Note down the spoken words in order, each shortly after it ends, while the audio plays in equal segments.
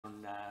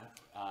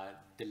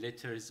the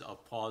letters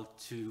of Paul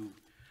to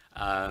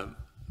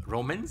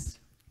Romans.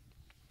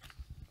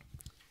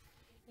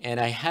 And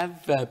I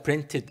have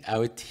printed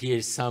out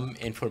here some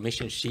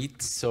information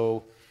sheets.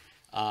 So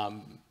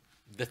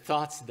the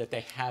thoughts that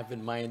I have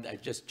in mind, I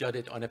just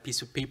jotted on a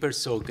piece of paper,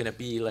 so gonna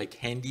be like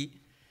handy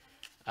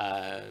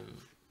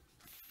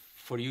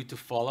for you to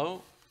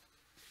follow.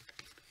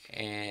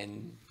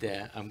 And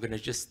I'm gonna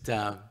just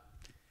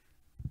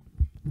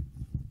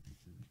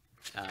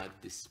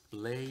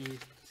display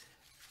it.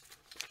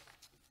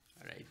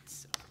 All right.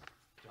 So.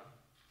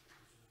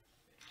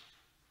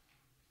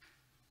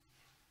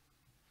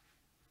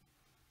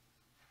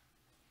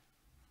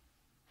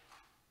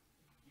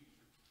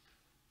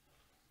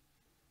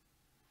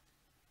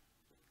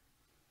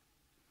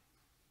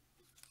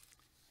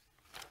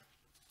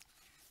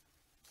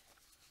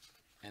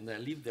 And I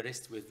leave the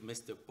rest with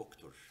Mr.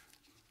 Boktor.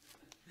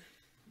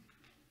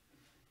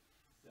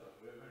 So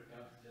whoever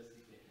comes, just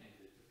you can hand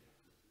it to him.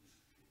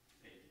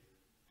 Thank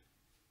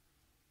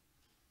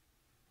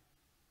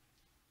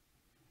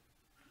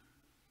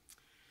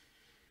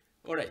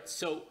you. All right,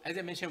 so as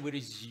I mentioned, we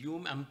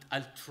resume.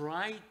 I'll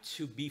try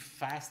to be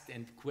fast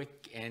and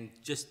quick and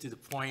just to the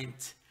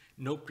point,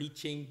 no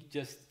preaching,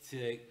 just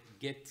to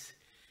get,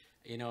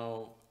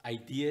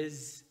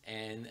 ideas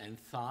and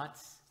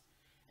thoughts.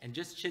 And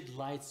just shed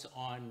lights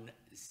on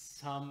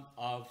some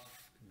of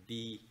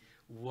the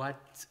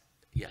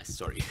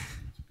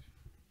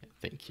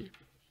Thank you.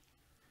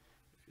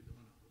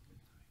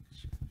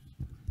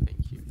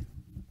 Thank you.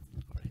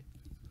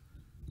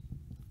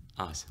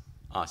 All right.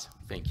 Awesome.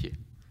 Thank you.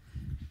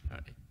 All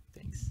right,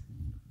 thanks.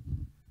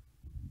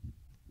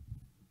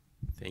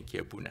 Thank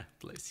you, Abuna.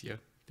 Bless you.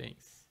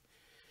 Thanks.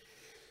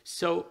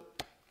 So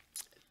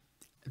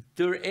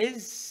there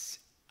is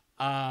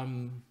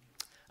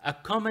a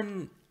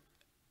common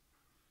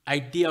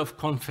idea of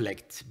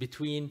conflict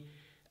between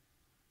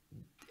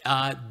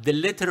the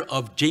letter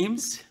of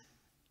James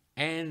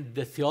and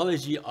the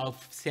theology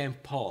of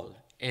St. Paul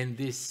in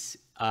these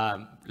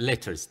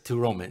letters to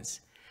Romans.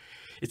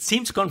 It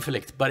seems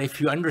conflict, but if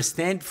you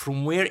understand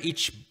from where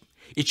each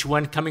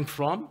one coming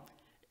from,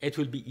 it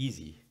will be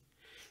easy.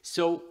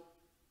 So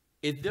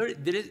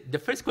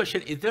the first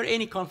question, is there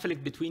any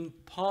conflict between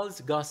Paul's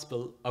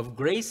gospel of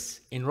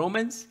grace in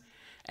Romans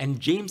and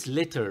James'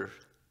 letter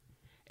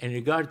in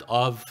regard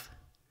of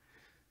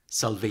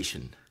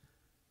salvation?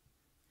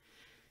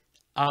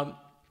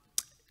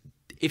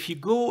 If you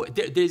go,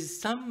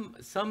 there's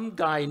some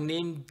guy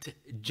named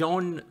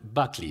John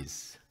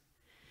Buckley's.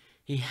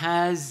 He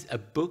has a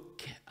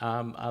book,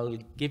 I'll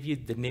give you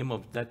the name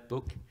of that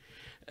book,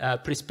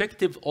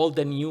 Perspective Old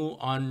and New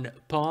on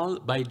Paul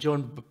by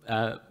John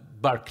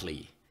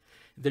Barclay.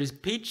 There is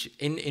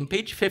in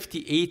page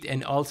 58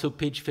 and also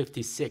page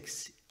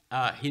 56,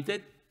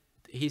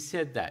 he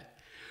said that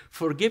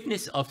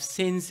forgiveness of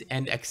sins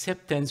and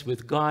acceptance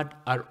with God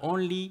are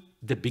only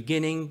the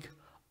beginning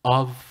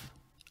of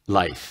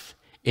life,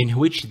 in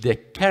which the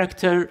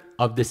character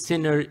of the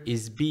sinner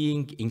is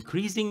being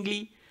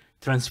increasingly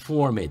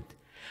transformed,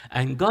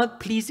 and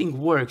God-pleasing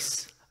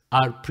works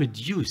are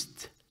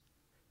produced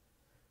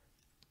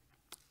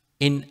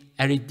in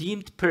a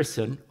redeemed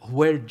person,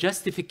 where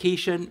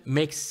justification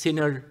makes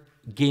sinner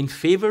gain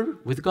favor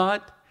with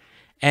God,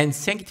 and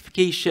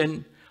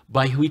sanctification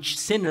by which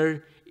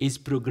sinner is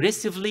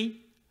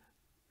progressively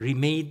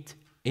remade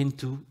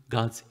into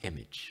God's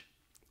image.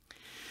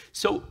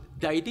 So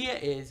the idea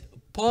is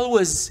Paul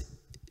was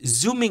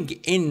zooming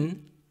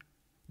in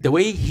the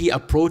way he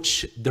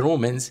approached the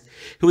Romans.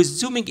 He was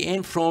zooming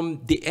in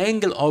from the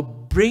angle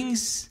of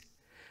brings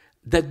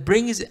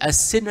a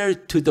sinner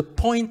to the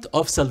point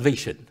of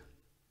salvation.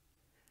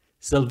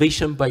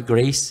 Salvation by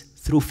grace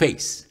through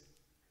faith.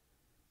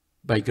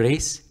 By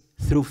grace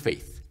through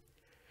faith.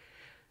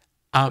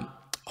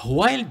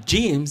 While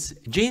James,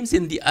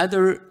 in the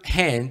other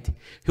hand,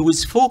 he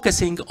was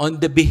focusing on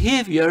the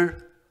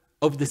behavior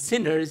of the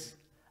sinners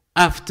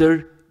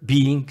after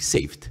being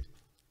saved.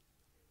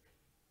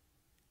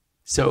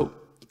 So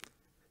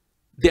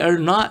they are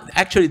not,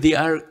 actually they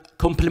are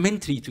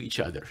complementary to each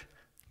other.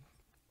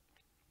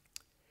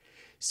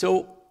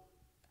 So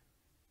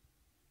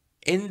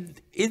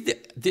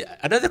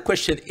another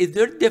question, is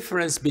there a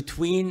difference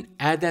between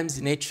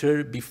Adam's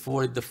nature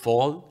before the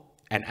fall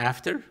and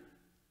after?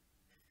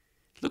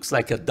 Looks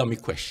like a dummy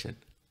question.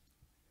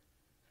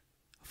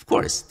 Of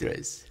course there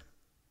is.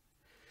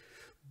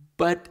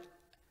 But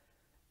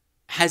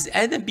has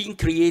Adam been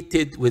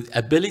created with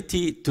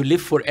ability to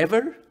live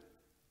forever?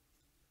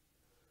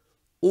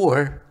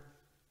 Or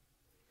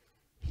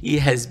he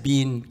has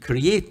been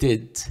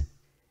created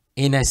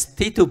in a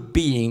state of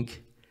being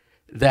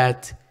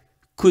that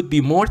could be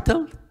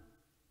mortal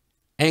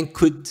and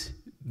could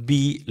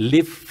be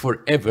lived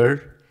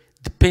forever,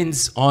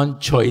 depends on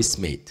choice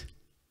made.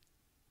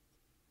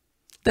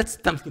 That's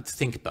something to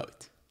think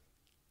about.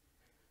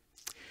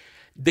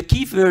 The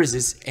key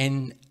verses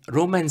in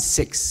Romans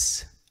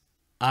 6,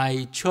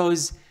 I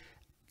chose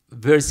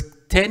verse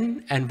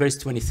 10 and verse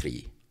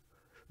 23.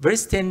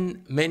 Verse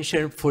 10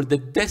 mentioned for the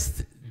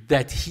death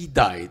that he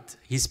died.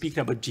 He's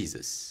speaking about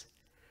Jesus.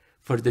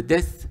 For the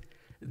death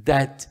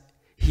that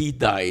he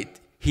died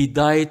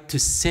to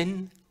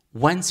sin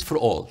once for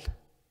all.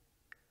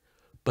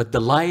 But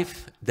the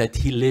life that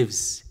he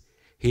lives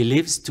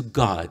to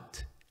God.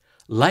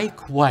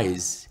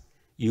 Likewise,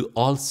 you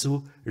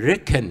also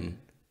reckon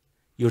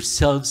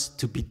yourselves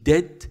to be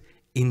dead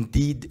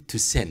indeed to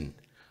sin,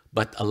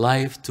 but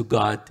alive to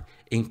God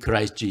in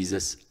Christ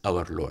Jesus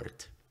our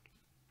Lord.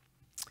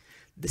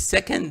 The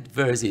second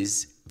verse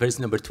is verse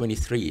number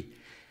 23.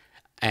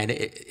 And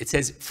it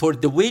says, for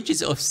the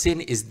wages of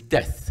sin is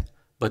death,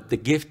 but the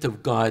gift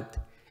of God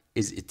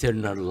is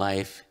eternal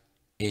life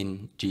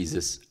in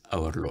Jesus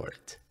our Lord.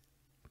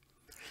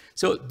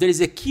 So there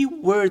is a key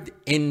word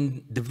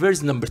in the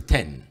verse number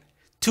 10.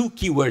 Two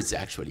key words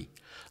actually.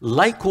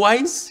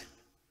 Likewise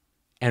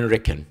and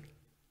reckon.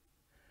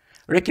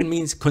 Reckon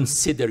means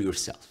consider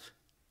yourself.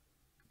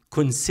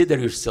 Consider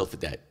yourself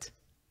dead.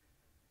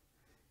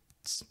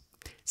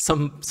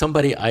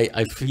 Somebody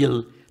I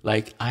feel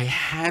like I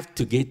have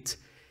to get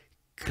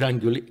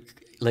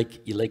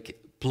like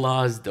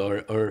pleased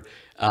or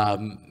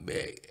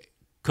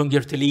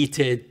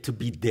congratulated to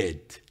be dead.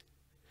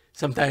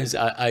 Sometimes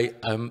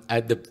I'm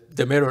at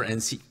the mirror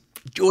and see,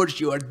 George,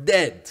 you are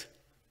dead.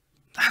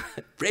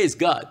 Praise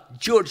God.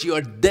 George, you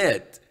are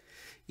dead.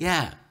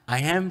 Yeah, I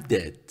am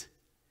dead.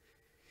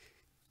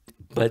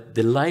 But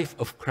the life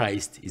of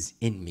Christ is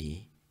in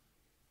me.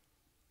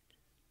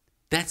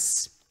 I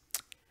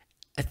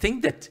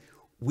think that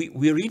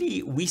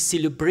we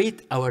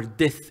celebrate our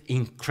death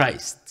in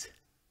Christ.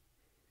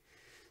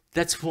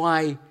 That's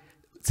why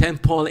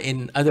St. Paul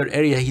in other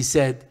area, he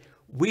said,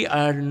 we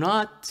are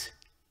not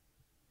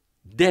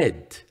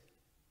dead,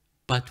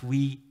 but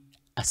we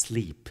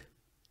asleep.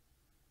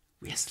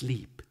 We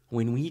asleep.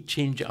 When we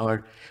change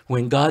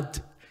when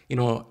God,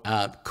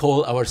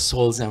 call our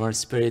souls and our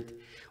spirit,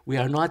 we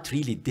are not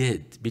really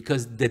dead,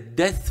 because the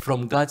death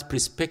from God's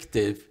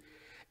perspective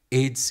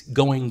is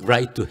going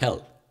right to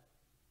hell.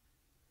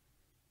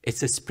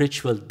 It's a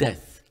spiritual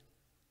death.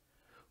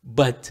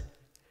 But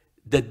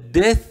the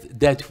death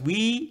that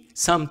we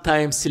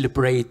sometimes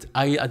celebrate,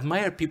 I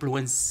admire people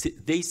when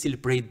they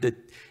celebrate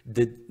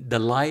the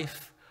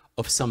life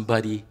of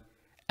somebody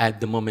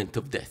at the moment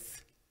of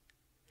death.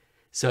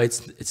 So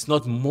it's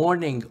not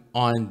mourning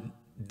on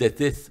the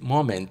death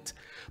moment,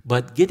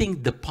 but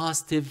getting the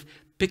positive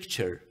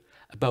picture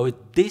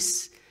about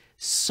this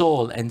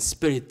soul and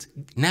spirit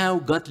now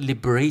got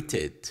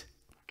liberated.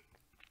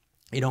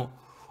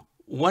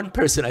 One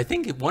person, I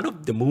think one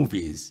of the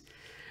movies,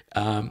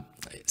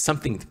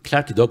 something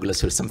Clark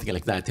Douglas or something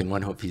like that in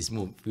one of his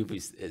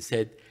movies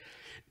said,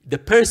 the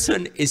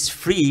person is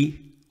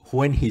free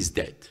when he's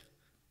dead.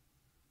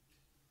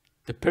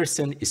 The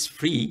person is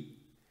free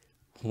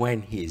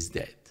when he is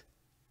dead.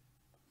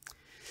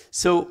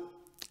 So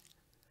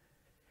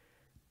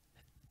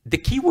the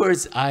key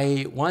words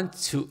I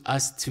want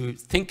us to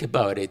think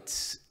about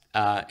it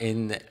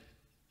in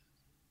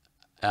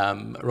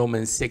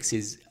Romans 6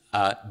 is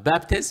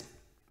baptism.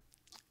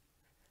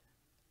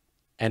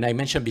 And I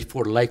mentioned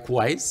before,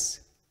 likewise,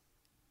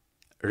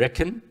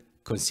 reckon,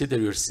 consider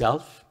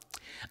yourself.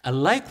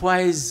 And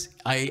likewise,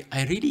 I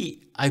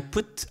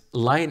put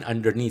line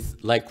underneath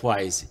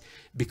likewise,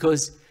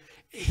 because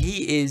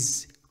he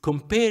is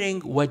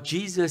comparing what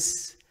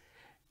Jesus,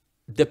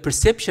 the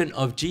perception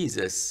of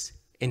Jesus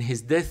in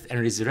his death and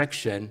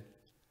resurrection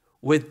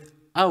with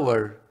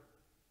our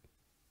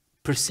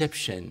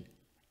perception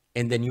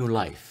in the new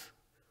life.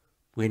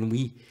 When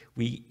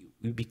we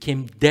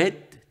became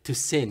dead to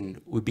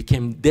sin, we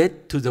became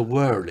dead to the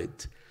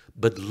world,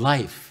 but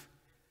life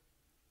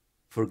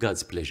for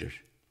God's pleasure.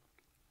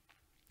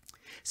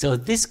 So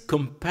this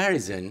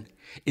comparison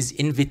is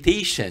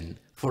invitation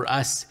for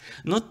us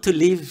not to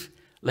live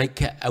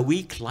like a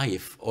weak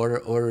life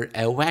or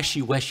a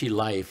washy-washy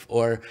life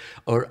or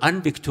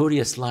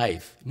unvictorious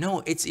life.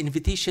 No, it's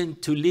invitation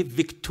to live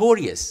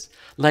victorious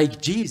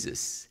like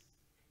Jesus.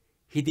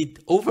 He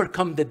did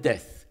overcome the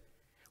death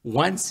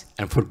once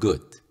and for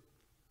good.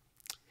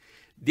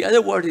 The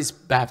other word is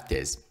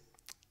baptism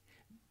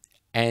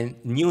and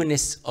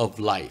newness of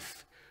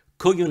life,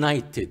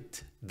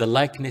 co-united, the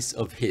likeness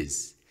of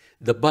his,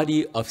 the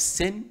body of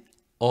sin,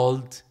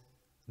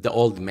 the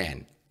old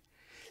man,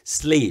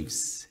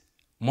 slaves,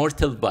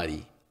 mortal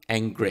body,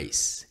 and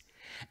grace.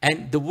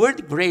 And the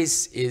word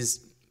grace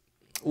is,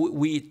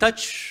 we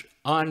touched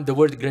on the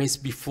word grace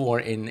before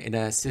in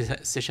a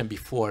session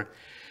before,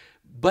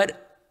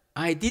 but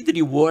I did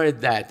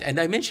reword that, and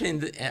I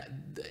mentioned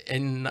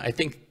in I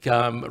think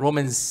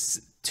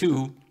Romans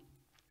 2,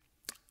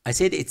 I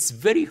said it's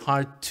very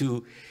hard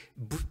to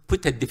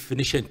put a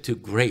definition to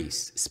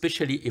grace,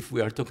 especially if we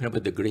are talking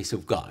about the grace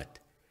of God,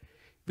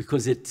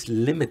 because it's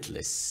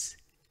limitless,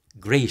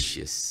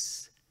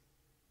 gracious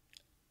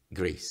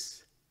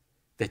grace,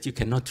 that you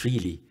cannot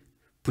really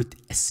put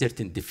a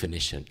certain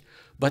definition.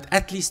 But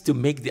at least to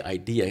make the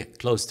idea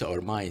close to our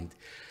mind,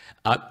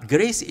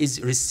 grace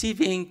is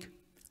receiving,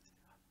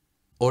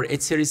 or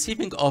it's a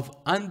receiving of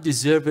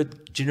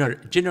undeserved,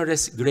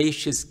 generous,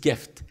 gracious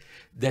gift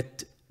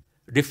that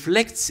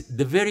reflects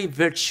the very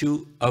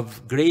virtue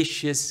of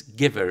gracious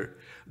giver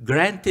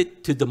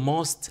granted to the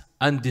most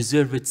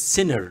undeserved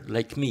sinner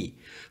like me,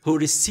 who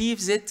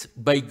receives it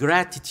by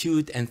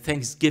gratitude and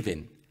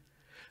thanksgiving.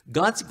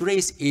 God's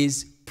grace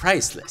is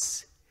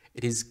priceless.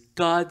 It is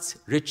God's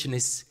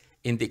richness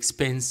in the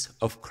expense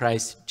of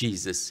Christ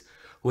Jesus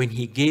when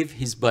he gave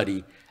his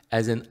body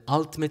as an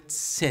ultimate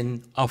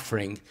sin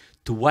offering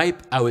to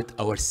wipe out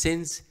our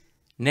sins,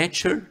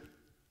 nature,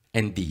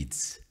 and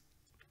deeds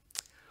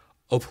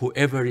of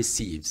whoever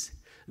receives.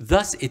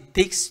 Thus, it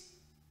takes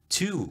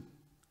two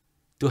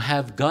to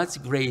have God's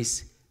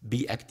grace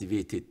be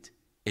activated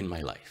in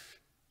my life.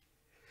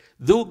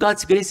 Though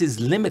God's grace is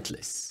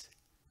limitless,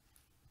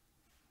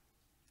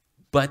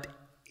 but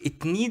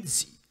it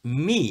needs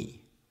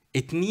me,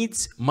 it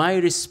needs my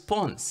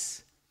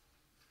response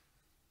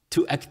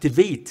to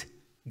activate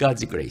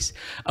God's grace.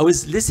 I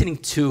was listening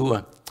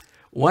to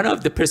one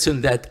of the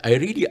person that I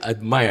really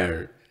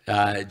admire,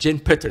 Jen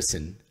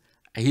Peterson.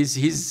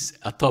 He's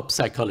a top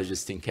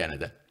psychologist in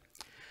Canada.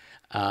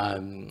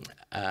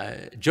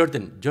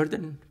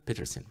 Jordan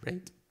Peterson,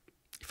 right?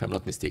 If I'm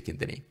not mistaken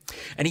the name.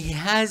 And he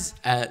has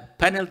a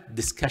panel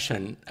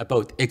discussion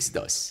about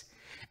Exodus.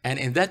 And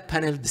in that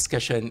panel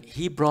discussion,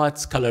 he brought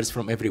scholars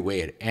from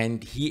everywhere,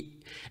 and he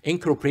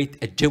incorporated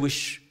a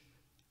Jewish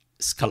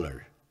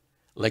scholar.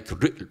 Like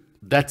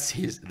that's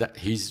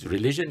his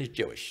religion is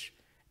Jewish,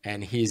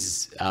 and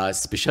his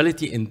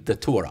specialty in the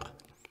Torah.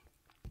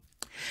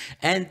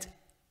 And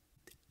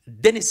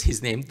Dennis,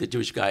 his name, the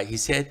Jewish guy, he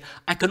said,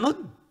 I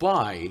cannot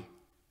buy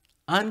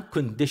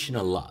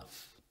unconditional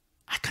love.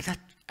 I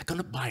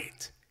cannot buy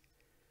it.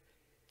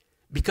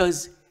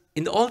 Because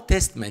in the Old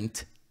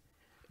Testament,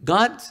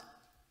 God,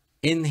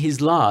 in his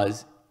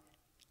laws,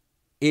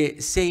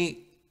 is saying,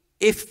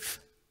 if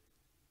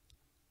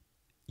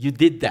you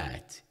did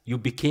that, you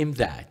became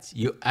that,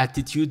 your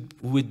attitude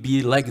would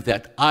be like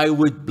that, I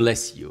would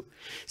bless you.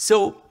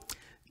 So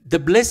the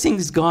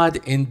blessings God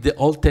in the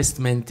Old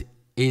Testament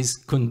is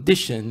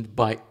conditioned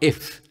by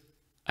if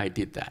I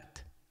did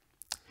that.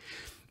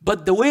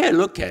 But the way I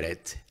look at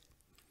it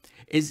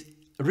is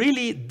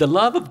really the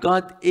love of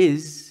God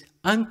is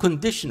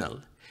unconditional,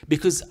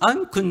 because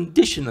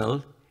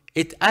unconditional,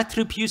 it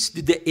attributes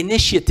to the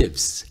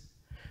initiatives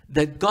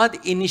that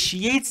God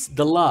initiates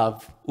the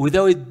love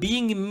without it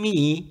being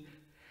me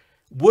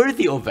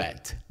worthy of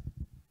it.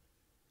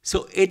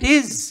 So it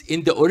is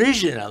in the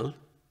original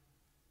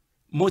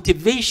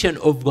motivation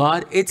of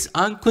God, it's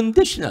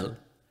unconditional.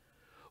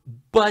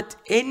 But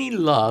any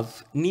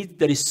love needs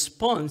the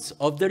response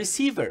of the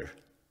receiver.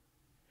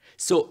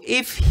 So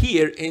if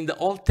here in the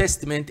Old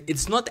Testament,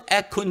 it's not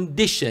a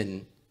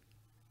condition,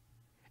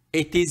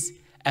 it is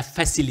a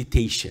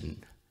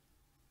facilitation.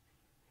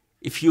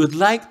 If you would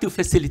like to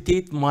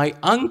facilitate my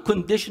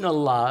unconditional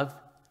love,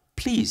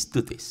 please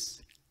do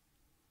this.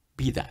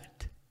 Be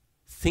that.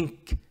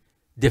 Think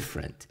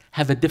different.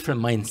 Have a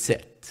different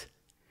mindset.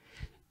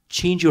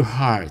 Change your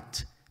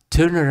heart.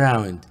 Turn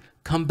around.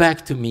 Come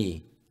back to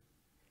me.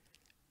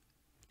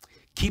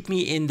 Keep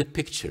me in the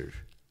picture.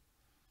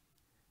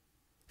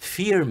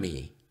 Fear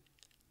me.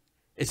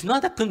 It's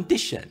not a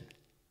condition.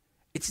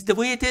 It's the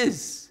way it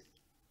is.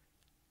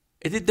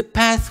 It is the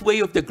pathway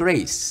of the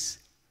grace.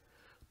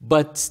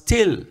 But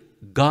still,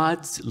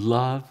 God's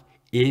love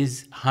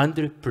is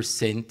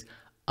 100%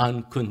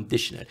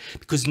 unconditional.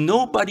 Because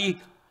nobody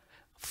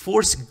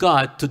forced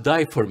God to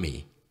die for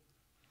me.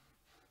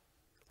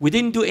 We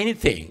didn't do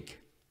anything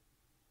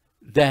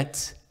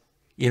that,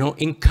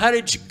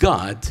 encourage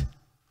God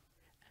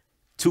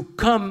to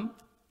come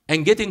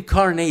and get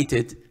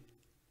incarnated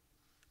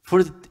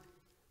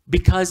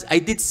because I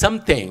did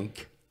something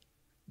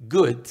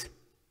good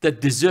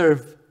that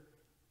deserved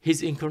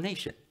his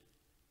incarnation.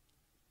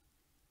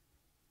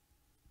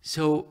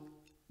 So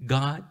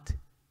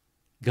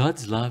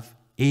God's love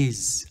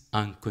is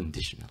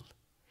unconditional.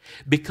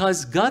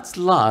 Because God's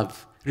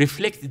love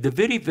reflects the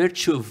very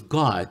virtue of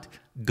God.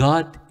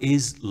 God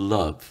is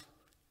love.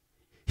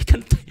 He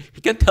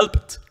can't help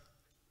it.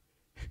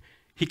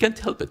 He can't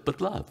help it but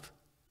love.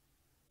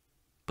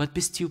 But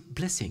bestow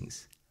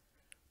blessings.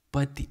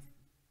 But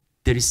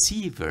the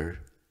receiver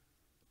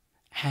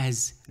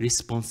has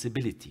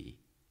responsibility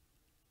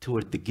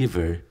toward the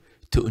giver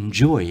to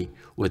enjoy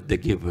what the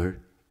giver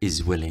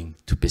is willing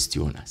to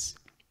bestow on us.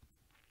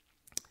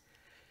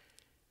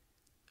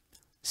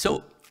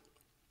 So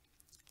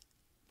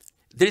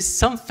there is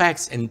some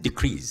facts and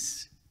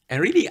decrees.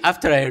 And really,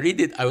 after I read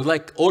it, I would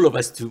like all of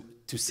us to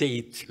say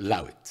it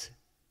loud.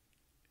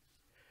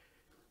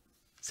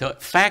 So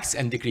facts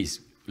and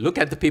decrees. Look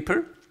at the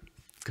paper,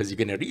 because you're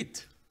going to read.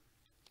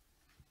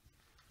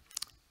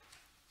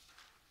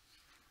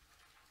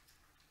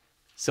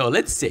 So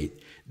let's say,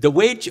 the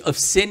wage of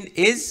sin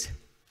is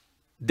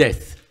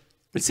death.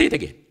 Let's say it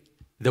again.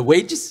 The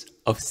wages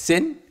of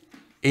sin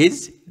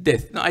is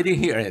death. No, I didn't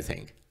hear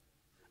anything.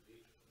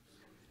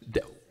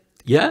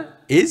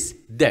 Is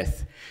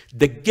death.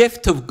 The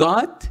gift of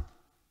God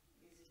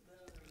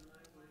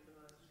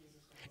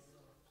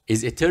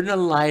is eternal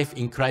life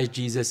in Christ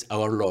Jesus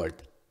our Lord.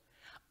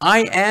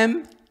 I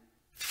am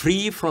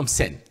free from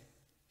sin.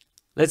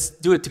 Let's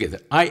do it together.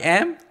 I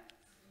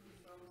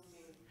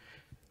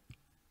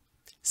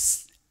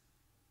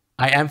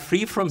am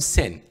free from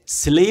sin,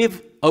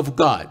 slave of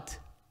God.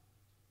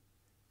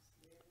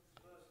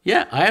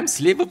 Yeah, I am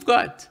slave of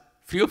God.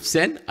 Free of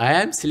sin, I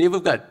am slave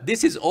of God.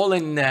 This is all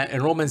in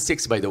Romans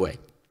 6, by the way.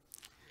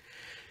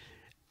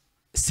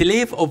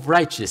 Slave of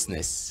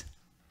righteousness.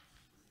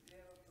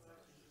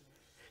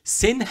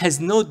 Sin has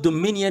no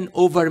dominion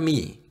over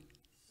me.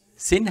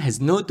 Sin has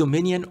no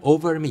dominion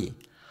over me.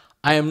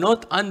 I am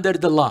not under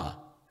the law.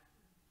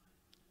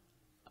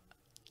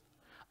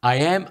 I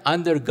am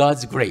under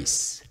God's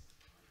grace.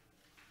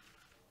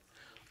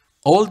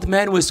 Old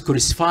man was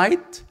crucified.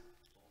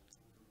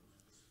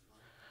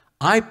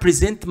 I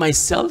present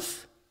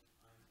myself.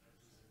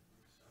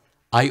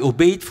 I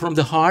obeyed from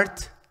the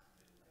heart.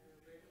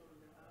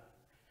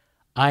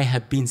 I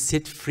have been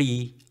set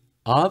free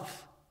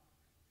of,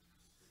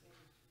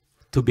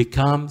 to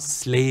become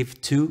slave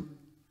to.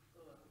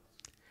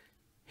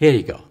 Here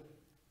you go.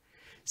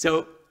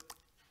 So,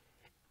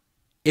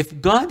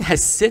 if God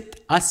has set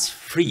us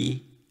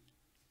free,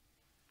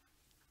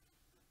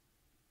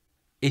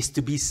 is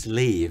to be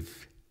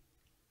slave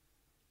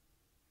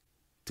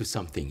to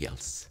something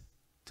else,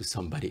 to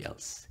somebody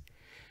else.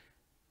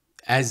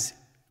 As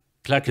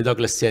Clark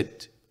Douglas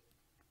said,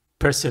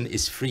 person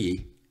is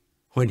free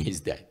when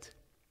he's dead.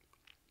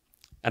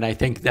 And I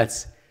think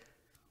that's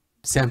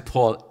St.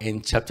 Paul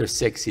in chapter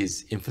 6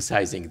 is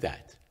emphasizing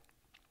that,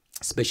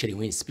 especially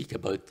when you speak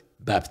about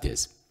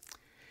baptism.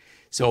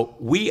 So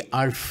we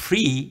are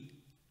free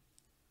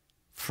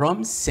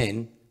from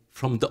sin,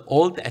 from the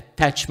old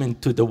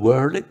attachment to the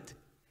world,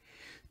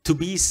 to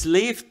be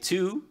slave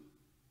to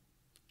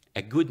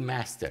a good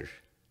master,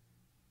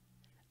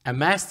 a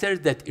master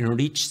that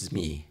enriches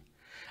me,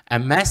 a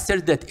master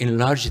that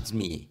enlarges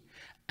me,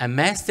 a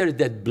master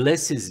that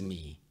blesses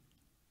me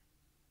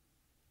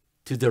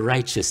to the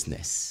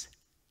righteousness.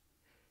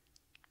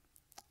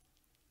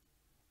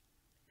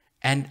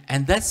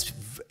 And that's,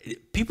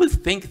 people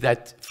think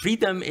that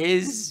freedom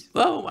is,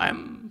 well,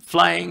 I'm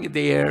flying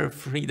there,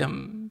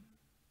 freedom,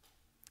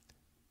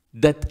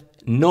 that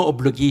no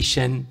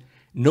obligation,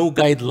 no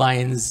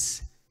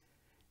guidelines,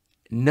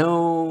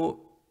 no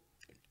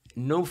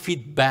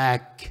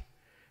feedback,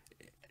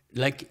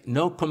 like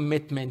no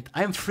commitment.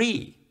 I'm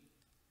free.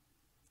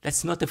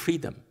 That's not a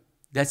freedom.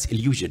 That's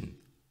illusion.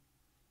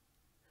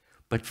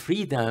 But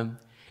freedom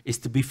is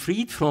to be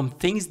freed from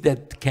things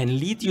that can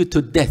lead you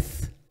to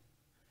death.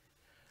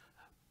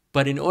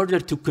 But in order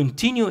to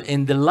continue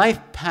in the life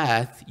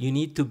path, you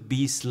need to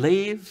be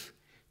slave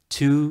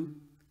to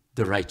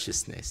the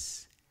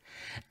righteousness.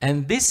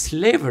 And this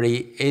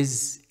slavery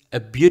is a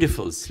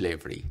beautiful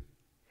slavery.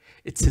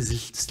 It's a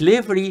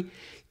slavery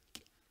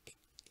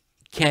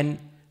can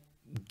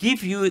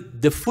give you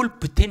the full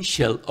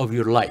potential of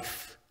your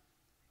life.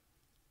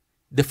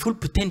 The full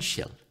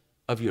potential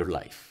of your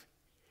life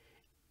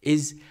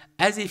is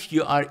as if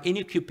you are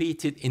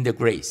incubated in the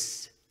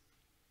grace.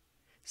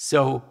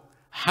 So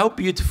how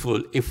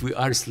beautiful if we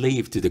are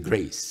slave to the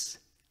grace.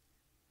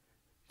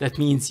 That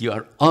means you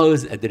are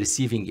always at the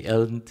receiving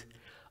end.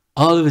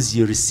 Always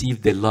you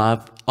receive the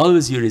love.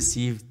 Always you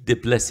receive the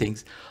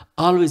blessings.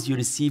 Always you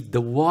receive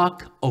the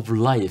walk of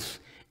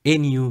life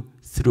in you,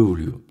 through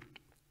you.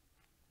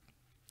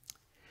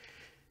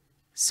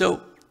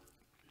 So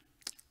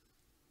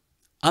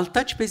I'll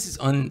touch bases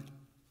on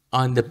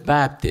the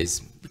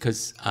baptism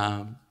because,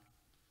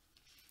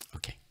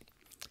 okay.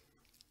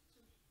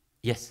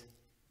 Yes.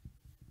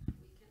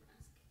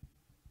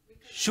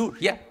 Sure,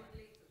 yeah.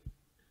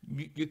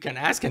 You can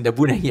ask and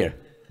Abuna here.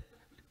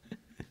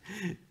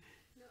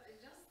 No,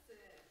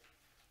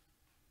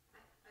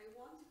 I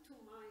wanted to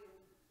mind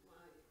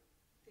my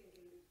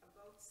thinking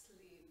about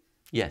sleep.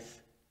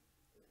 Yes.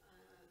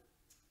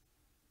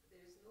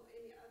 There's no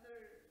any other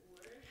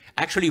word.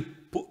 Actually,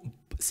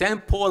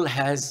 St. Paul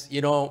has,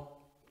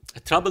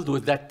 troubled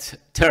with that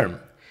term.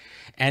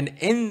 And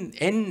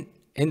in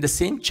the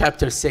same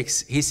chapter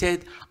 6, he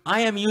said,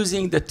 I am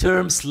using the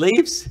term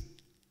slaves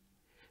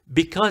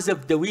because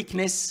of the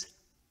weakness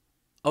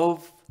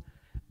of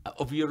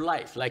your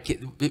life, like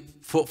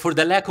for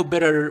the lack of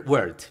better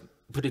word,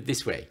 put it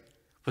this way,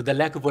 for the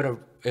lack of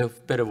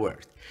better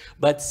word.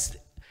 But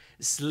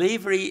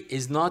slavery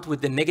is not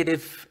with the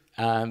negative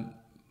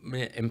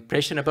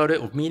impression about it,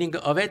 or meaning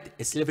of it.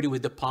 It's slavery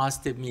with the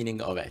positive meaning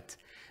of it,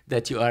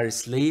 that you are a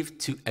slave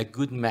to a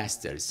good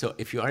master. So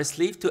if you are a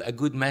slave to a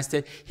good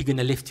master, he's going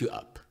to lift you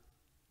up.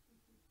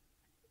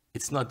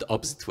 It's not the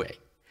opposite way.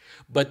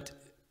 But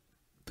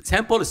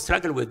St. Paul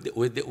struggled with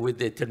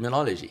the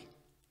terminology.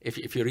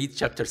 If you read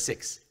chapter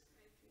 6,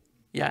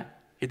 yeah,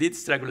 he did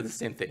struggle with the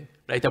same thing,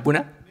 right,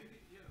 Abuna?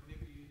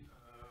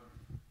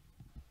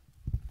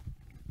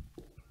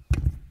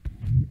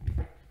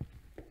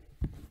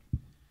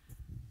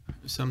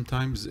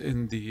 Sometimes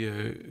in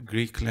the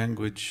Greek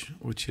language,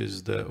 which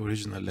is the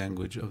original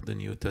language of the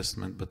New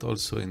Testament, but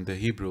also in the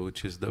Hebrew,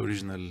 which is the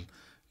original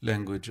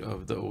language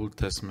of the Old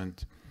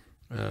Testament,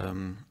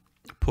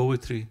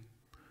 poetry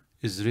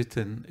is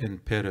written in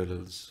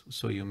parallels.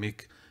 So you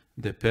make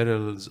the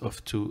parallels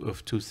of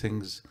two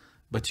things,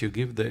 but you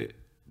give the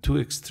two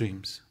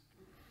extremes.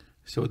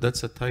 So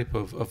that's a type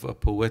of a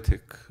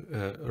poetic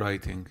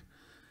writing.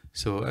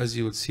 So as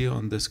you will see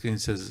on the screen,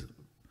 it says,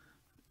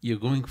 you're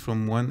going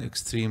from one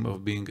extreme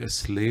of being a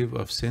slave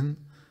of sin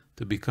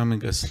to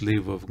becoming a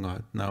slave of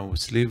God. Now,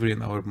 slavery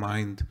in our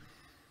mind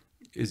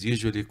is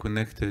usually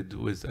connected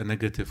with a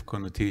negative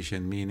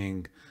connotation,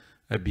 meaning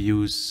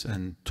abuse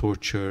and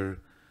torture.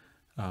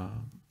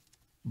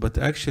 But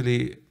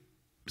actually,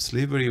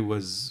 slavery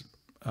was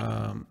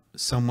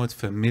somewhat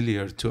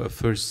familiar to a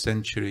first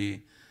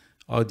century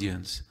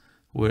audience,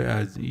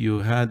 whereas you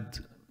had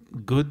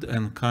good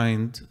and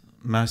kind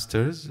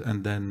masters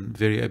and then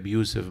very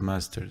abusive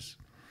masters.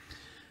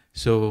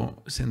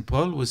 So St.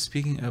 Paul was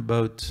speaking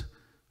about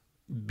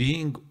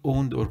being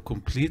owned or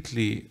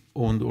completely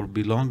owned or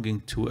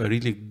belonging to a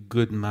really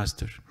good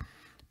master.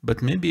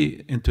 But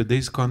maybe in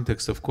today's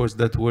context, of course,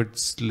 that word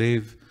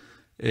slave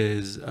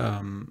is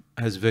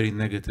has very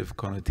negative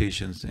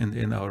connotations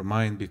in our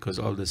mind, because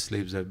all the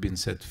slaves have been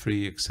set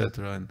free,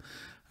 etc.,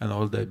 and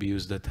all the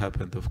abuse that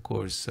happened, of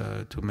course,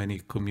 to many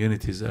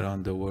communities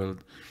around the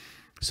world.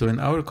 So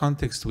in our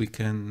context, we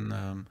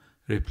can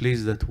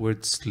replace that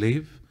word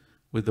slave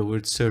with the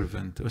word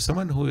servant, or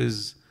someone who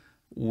is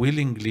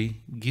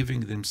willingly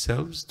giving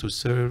themselves to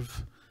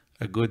serve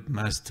a good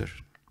master.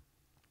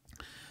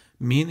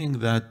 Meaning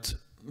that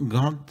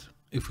God,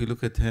 if we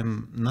look at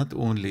him not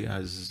only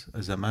as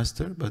a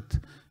master, but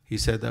he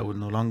said, I will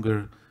no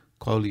longer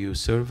call you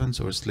servants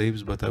or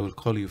slaves, but I will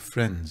call you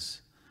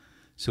friends.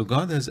 So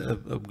God has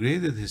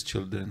upgraded his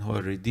children who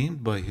are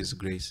redeemed by his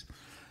grace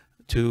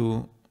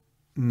to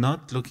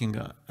not looking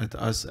at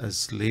us as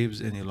slaves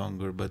any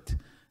longer, but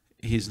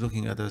he's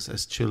looking at us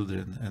as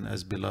children and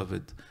as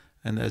beloved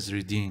and as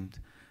redeemed.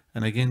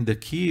 And again, the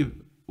key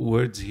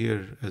words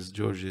here, as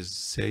George is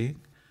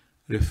saying,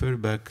 refer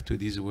back to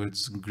these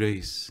words: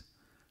 grace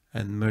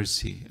and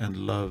mercy and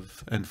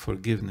love and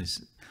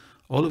forgiveness.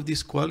 All of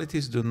these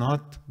qualities do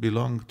not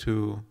belong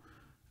to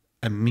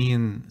a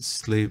mean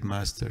slave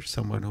master,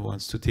 someone who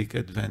wants to take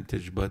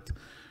advantage, but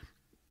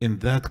in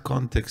that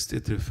context,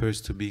 it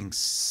refers to being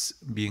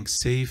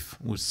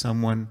safe with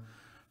someone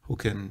who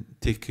can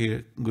take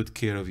good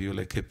care of you,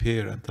 like a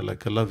parent,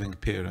 like a loving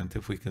parent,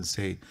 if we can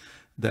say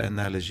the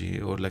analogy,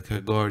 or like a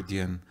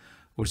guardian,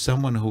 or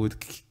someone who would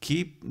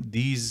keep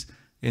these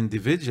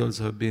individuals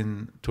who have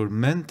been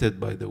tormented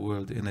by the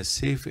world in a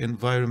safe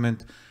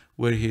environment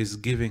where he is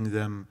giving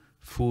them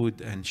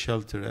food and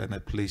shelter and a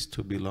place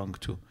to belong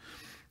to.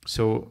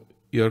 So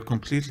you're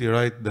completely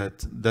right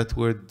that that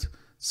word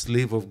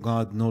slave of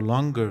God no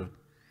longer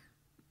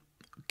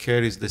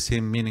carries the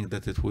same meaning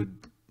that it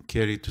would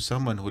carry to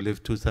someone who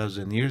lived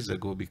 2,000 years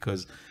ago,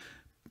 because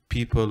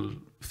people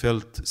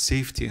felt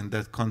safety in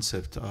that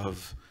concept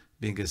of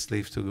being a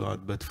slave to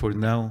God. But for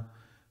now,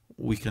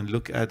 we can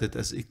look at it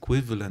as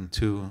equivalent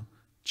to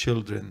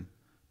children,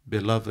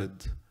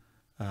 beloved,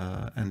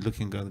 and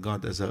looking at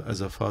God as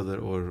a father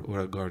or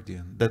a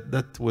guardian.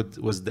 That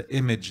was the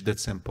image that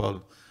St.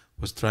 Paul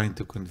was trying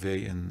to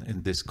convey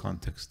in this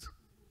context.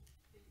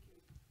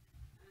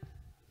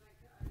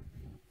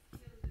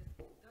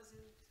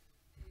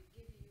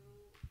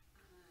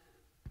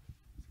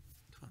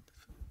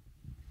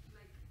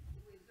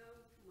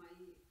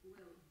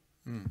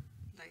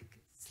 Like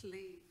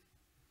slave.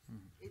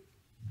 It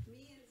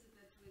means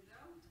that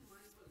without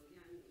my will,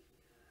 يعني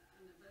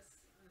أنا بس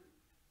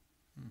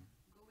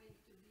going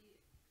to be,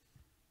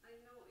 I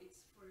know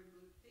it's for a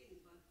good thing,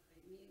 but I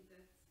mean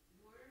that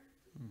word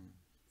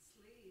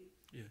slave,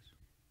 Yes.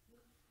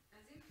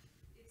 as if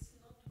it's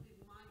not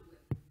with my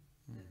will.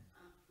 That,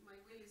 my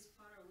will is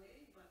far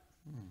away, but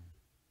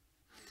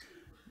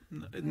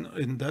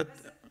In that,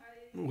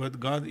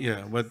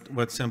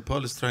 what St.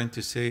 Paul is trying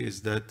to say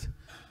is that,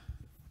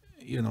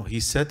 he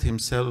set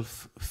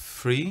himself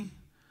free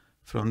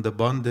from the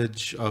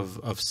bondage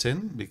of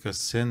sin, because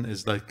sin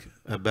is like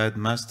a bad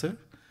master,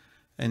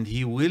 and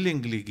he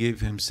willingly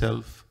gave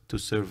himself to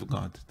serve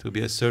God, to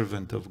be a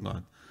servant of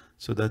God.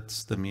 So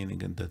that's the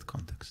meaning in that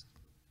context.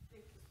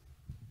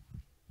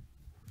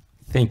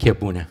 Thank you,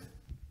 Abuna.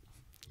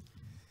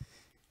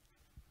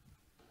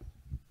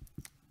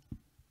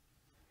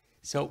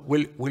 So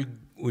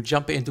we'll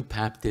jump into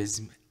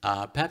baptism.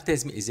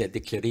 Baptism is a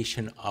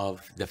declaration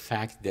of the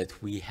fact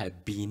that we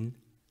have been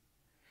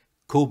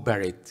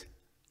co-buried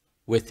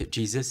with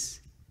Jesus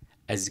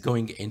as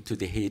going into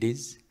the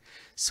Hades,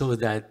 so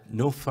that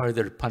no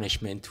further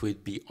punishment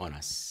would be on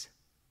us.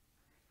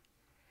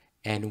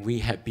 And we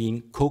have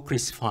been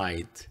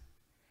co-crucified,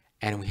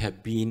 and we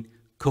have been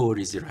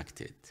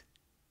co-resurrected.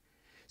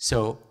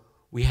 So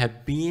we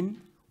have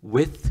been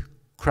with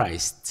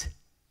Christ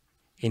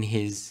in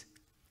his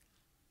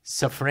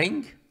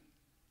suffering,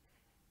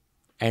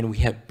 and we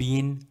have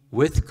been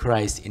with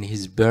Christ in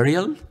his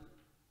burial,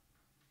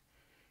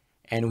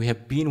 and we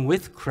have been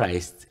with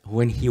Christ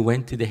when he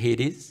went to the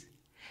Hades,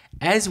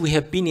 as we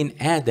have been in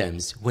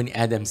Adam's when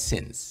Adam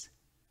sins.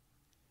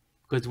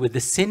 Because with the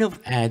sin of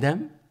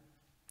Adam,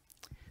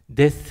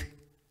 death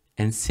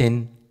and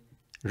sin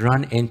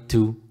run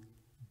into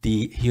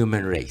the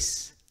human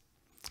race.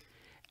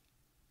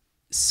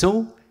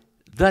 So,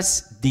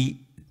 thus,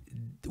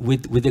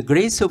 with the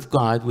grace of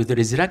God, with the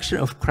resurrection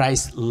of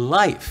Christ,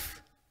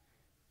 life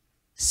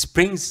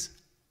springs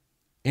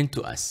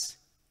into us,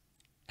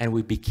 and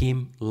we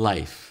became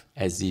life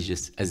as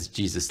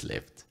Jesus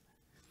lived.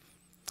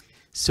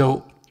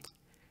 So,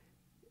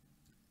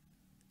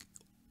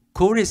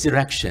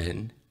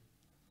 co-resurrection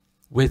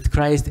with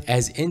Christ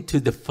as into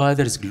the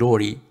Father's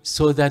glory,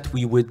 so that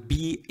we would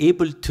be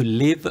able to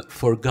live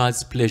for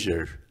God's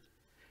pleasure.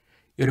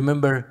 You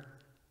remember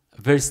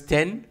verse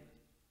 10?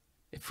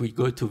 If we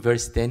go to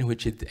verse 10,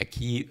 which is a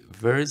key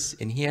verse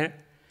in here.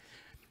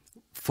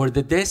 For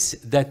the death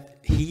that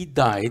he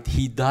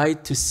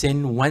died to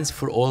sin once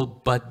for all,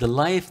 but the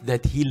life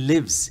that he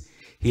lives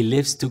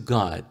to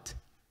God.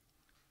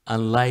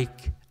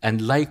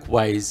 And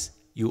likewise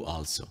you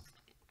also.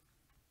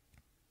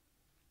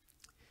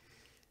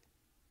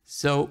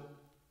 So,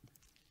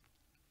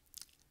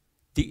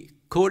 the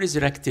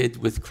co-resurrected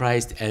with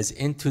Christ as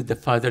into the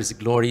Father's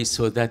glory,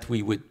 so that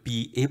we would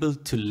be able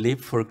to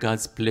live for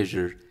God's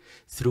pleasure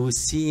through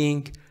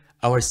seeing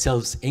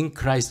ourselves in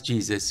Christ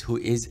Jesus, who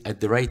is at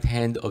the right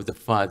hand of the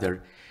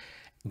Father,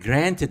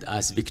 granted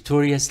us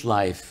victorious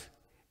life.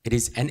 It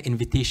is an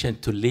invitation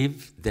to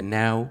live the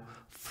now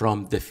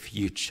from the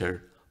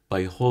future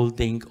by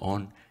holding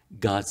on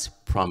God's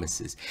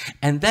promises.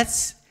 And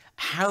that's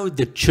how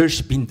the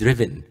church been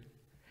driven.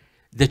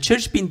 The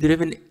church been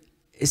driven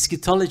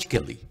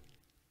eschatologically.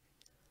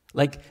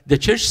 Like the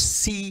church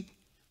see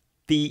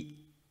the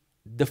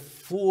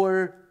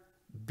four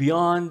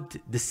beyond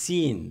the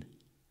scene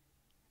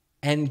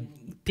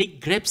and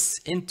take grips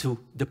into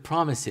the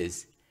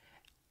promises,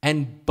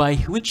 and by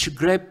which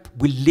grip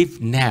we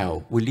live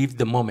now, we live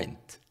the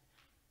moment.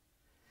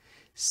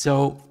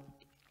 So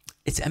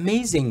it's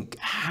amazing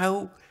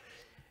how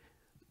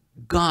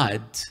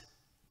God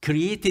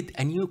created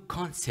a new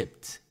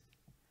concept,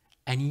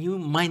 a new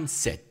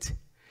mindset.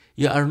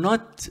 You are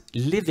not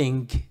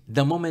living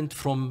the moment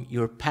from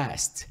your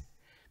past,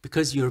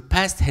 because your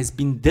past has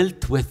been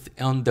dealt with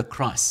on the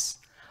cross.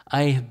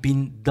 I have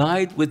been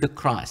died with the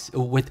cross,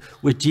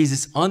 with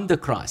Jesus on the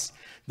cross.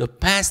 The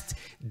past,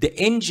 the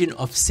engine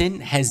of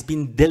sin has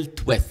been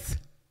dealt with.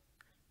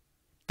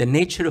 The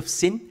nature of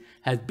sin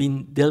has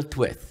been dealt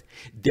with.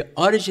 The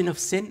origin of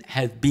sin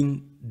has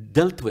been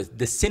dealt with.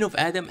 The sin of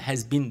Adam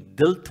has been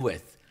dealt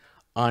with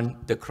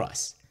on the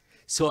cross.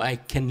 So I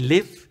can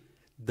live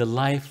the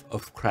life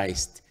of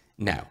Christ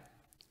now.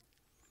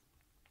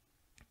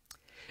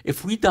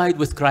 If we died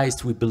with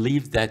Christ, we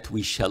believe that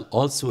we shall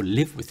also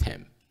live with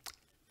him.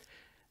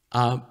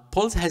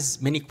 Paul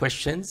has many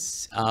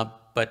questions,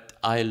 but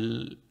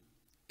I'll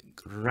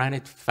run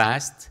it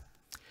fast.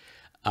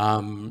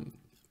 Paul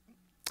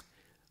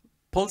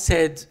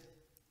said,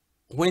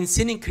 when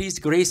sin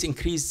increased, grace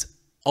increased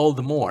all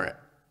the more.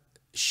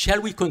 Shall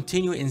we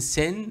continue in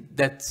sin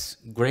that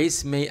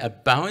grace may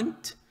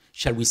abound?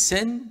 Shall we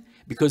sin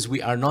because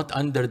we are not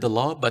under the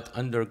law but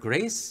under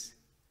grace?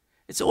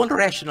 It's all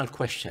rational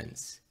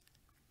questions.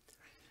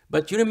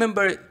 But you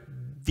remember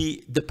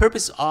the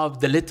purpose of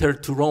the letter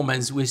to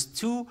Romans was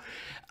to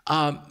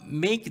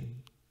make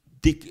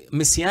the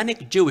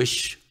Messianic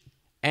Jewish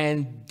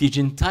and the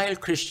Gentile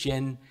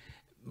Christian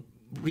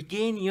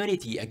regain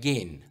unity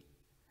again,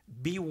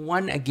 be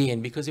one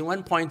again. Because at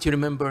one point you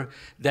remember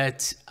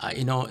that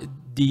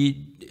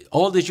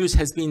all the Jews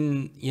has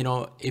been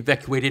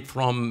evacuated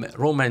from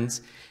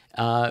Romans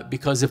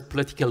because of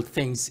political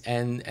things,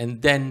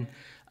 and then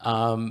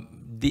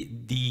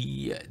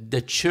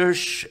the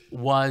church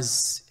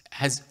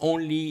has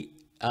only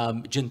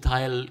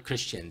Gentile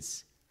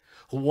Christians,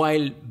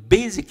 while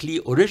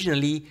basically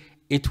originally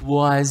it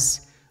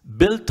was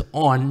built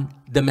on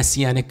the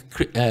Messianic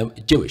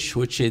Jewish,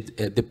 which is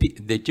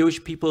the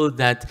Jewish people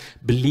that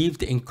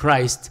believed in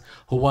Christ,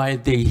 while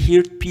they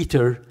heard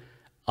Peter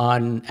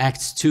on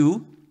Acts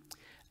 2,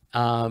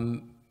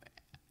 and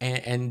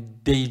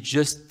they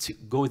just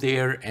go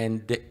there,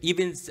 and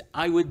even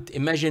I would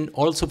imagine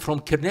also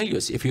from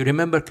Cornelius. If you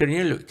remember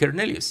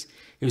Cornelius,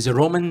 he was a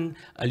Roman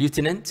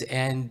lieutenant,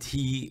 and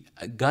he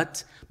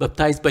got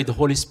baptized by the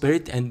Holy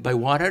Spirit and by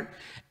water,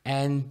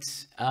 and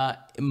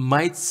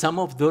some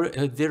of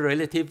their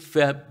relatives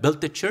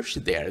built a church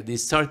there. They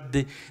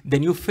started the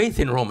new faith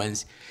in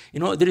Romans.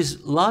 There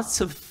is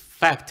lots of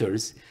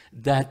factors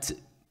that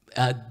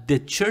the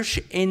church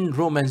in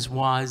Romans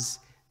was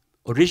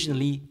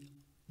originally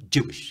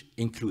Jewish,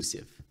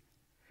 inclusive.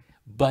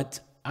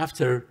 But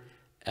after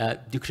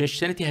the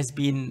Christianity has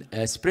been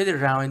spread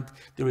around,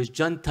 there was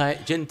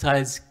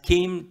Gentiles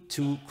came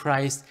to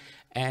Christ,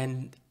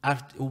 and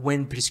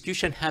when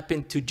persecution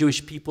happened to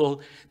Jewish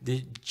people,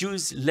 the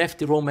Jews left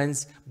the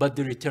Romans, but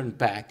they returned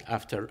back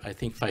after, I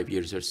think, 5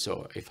 years or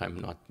so, if I'm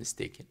not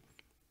mistaken.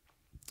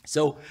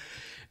 So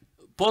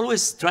Paul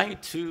was trying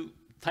to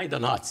tie the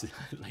knots,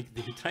 like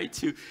they tried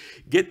to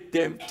get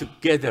them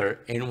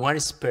together in one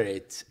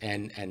spirit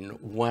and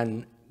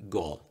one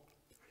goal.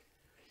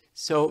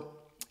 So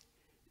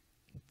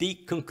the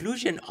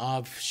conclusion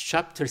of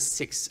chapter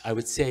 6, I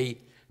would say,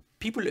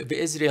 people of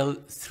Israel,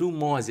 through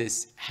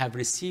Moses, have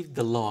received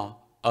the law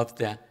of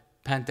the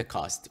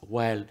Pentecost,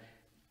 while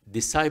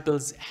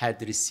disciples had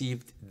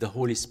received the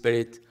Holy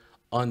Spirit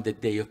on the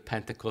day of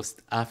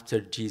Pentecost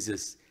after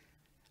Jesus'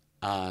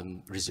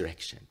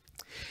 resurrection.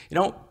 You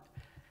know,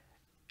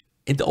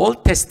 in the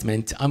Old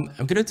Testament, I'm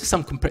going to do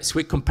some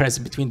quick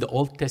comparison between the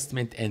Old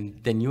Testament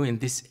and the New in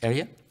this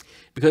area,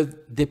 because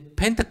the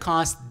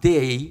Pentecost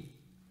day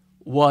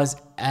was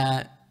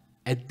a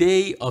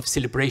day of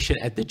celebration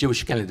at the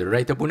Jewish calendar,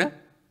 right, Abuna?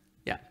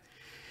 Yeah.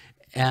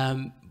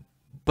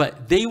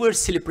 But they were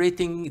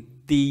celebrating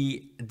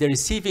the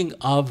receiving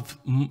of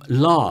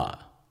law,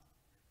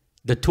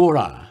 the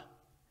Torah,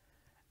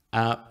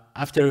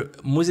 after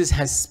Moses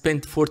has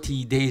spent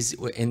 40 days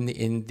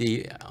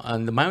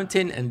on the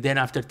mountain, and then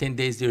after 10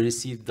 days they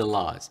received the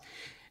laws.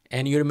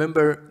 And you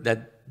remember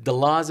that the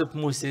laws of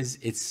Moses,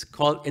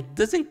 it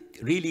doesn't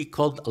really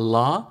called a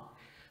law,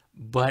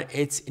 but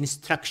it's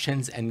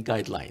instructions and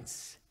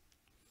guidelines.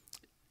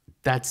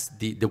 That's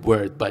the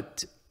word.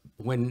 But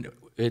when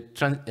it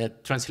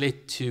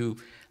translate to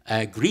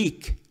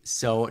Greek,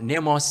 so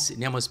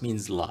nemos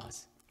means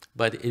laws.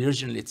 But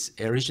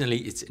originally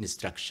it's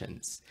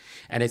instructions.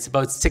 And it's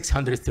about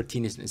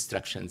 613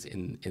 instructions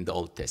in the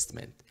Old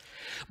Testament.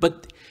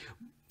 But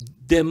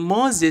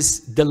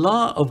the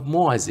law of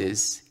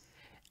Moses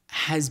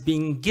has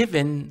been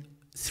given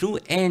through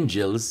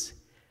angels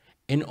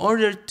in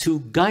order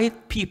to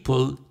guide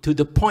people to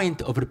the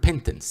point of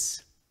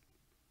repentance.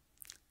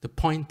 The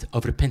point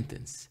of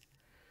repentance.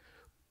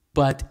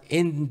 But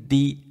in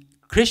the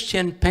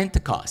Christian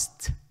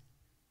Pentecost,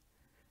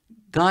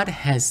 God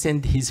has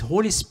sent his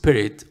Holy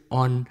Spirit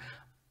on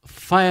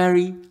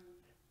fiery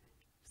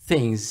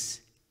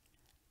things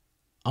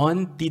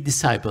on the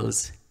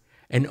disciples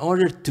in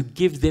order to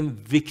give them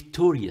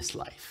victorious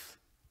life.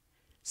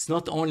 It's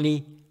not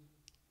only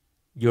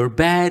you're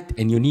bad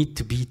and you need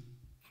to be,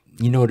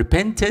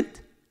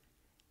 repented.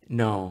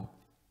 No,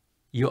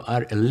 you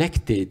are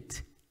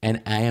elected and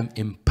I am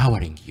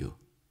empowering you.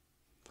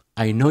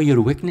 I know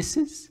your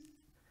weaknesses.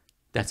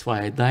 That's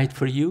why I died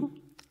for you.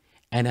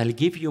 And I'll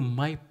give you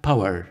my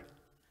power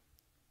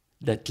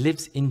that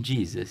lives in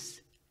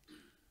Jesus.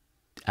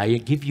 I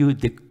give you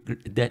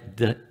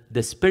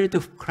the Spirit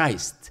of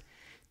Christ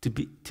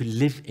to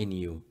live in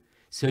you,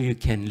 so you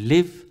can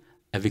live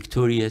a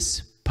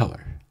victorious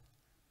power,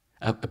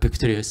 a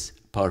victorious,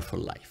 powerful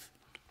life.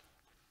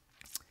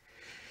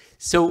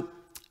 So,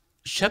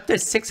 chapter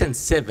 6 and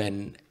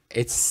 7,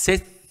 it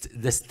set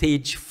the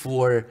stage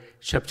for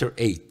chapter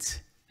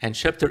 8. And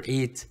chapter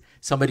 8,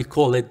 somebody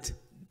call it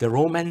the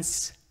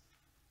romance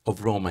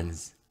of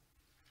Romans.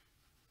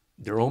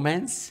 The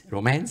romance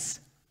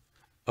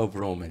of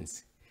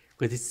Romans.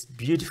 Because it's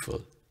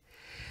beautiful.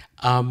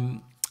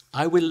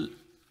 I will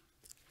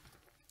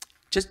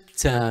just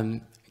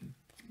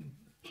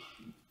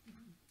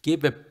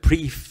give a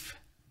brief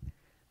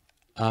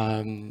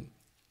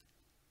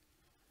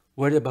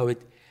word about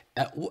it.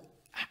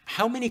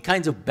 How many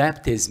kinds of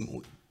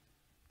baptism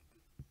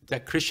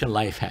that Christian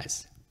life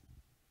has?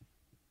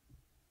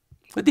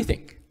 What do you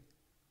think?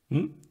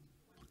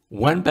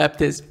 One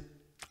baptism,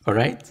 all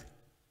right?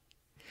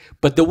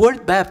 But the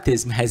word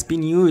baptism has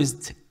been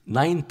used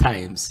 9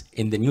 times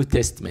in the New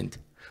Testament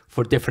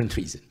for different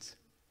reasons.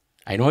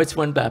 I know it's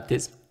one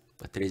baptism,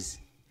 but there is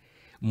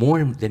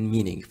more than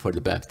meaning for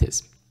the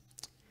baptism.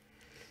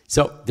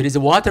 So there is a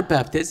water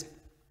baptism,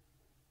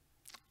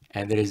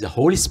 and there is a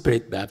Holy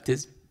Spirit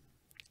baptism.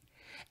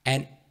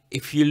 And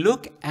if you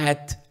look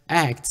at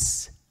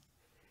Acts,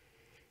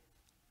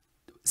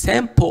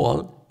 St.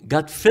 Paul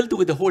got filled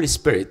with the Holy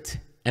Spirit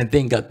and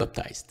then got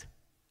baptized.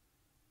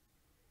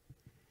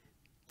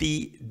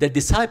 The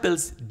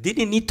disciples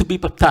didn't need to be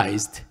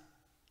baptized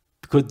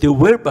because they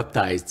were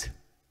baptized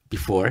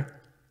before.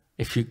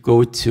 If you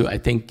go to, I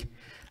think,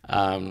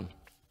 there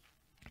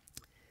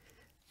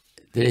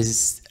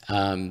is,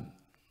 in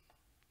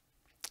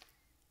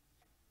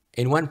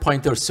one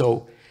point or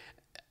so,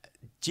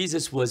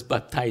 Jesus was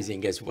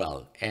baptizing as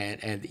well.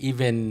 And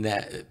even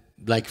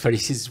like the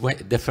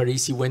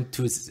Pharisee went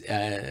to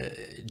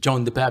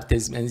John the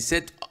Baptist and he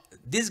said,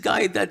 this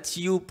guy that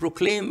you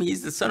proclaim,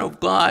 he's the Son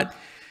of God.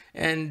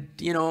 And,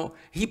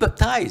 he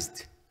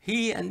baptized,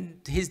 he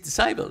and his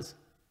disciples.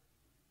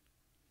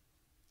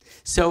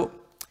 So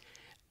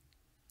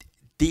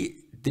there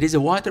is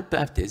a water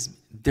baptism,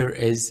 there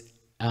is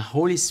a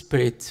Holy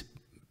Spirit,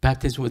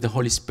 baptism with the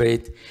Holy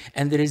Spirit,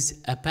 and there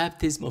is a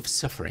baptism of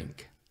suffering.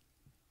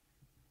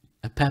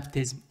 A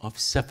baptism of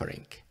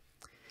suffering.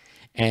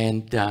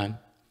 And there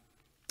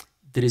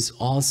is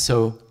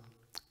also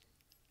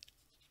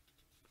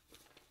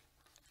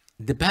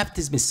the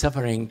baptism is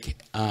suffering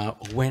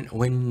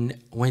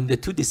when the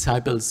 2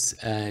 disciples,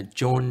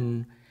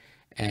 John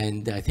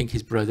and I think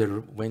his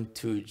brother, went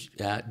to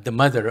the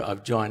mother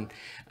of John,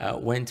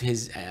 went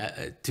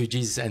to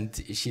Jesus, and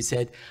she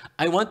said,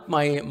 "I want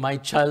my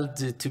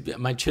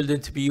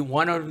children to be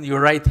one on your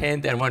right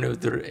hand and one on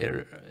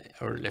your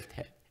left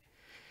hand."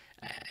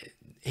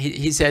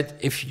 He said,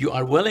 "If you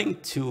are willing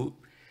to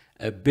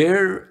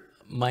bear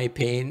my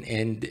pain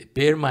and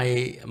bear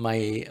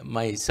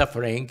my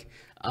suffering,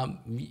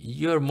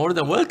 you're more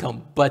than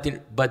welcome.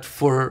 But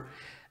for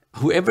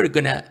whoever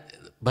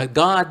but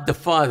God the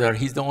Father,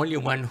 He's the only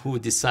one who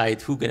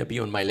decides who's gonna be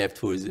on my left,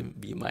 who's gonna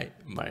be my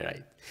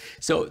right.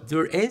 So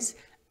there is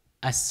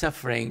a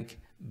suffering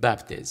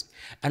baptism,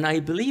 and I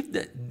believe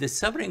that the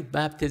suffering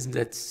baptism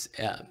that's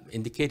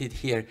indicated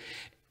here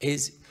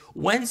is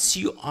once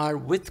you are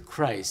with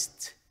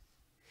Christ,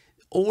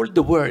 all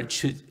the world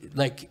should,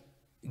 like,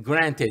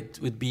 granted,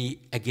 would be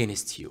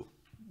against you.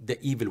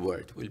 The evil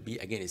word will be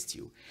against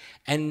you.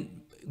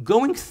 And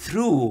going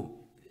through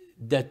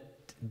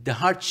that, the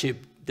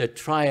hardship, the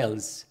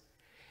trials,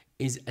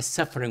 is a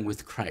suffering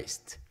with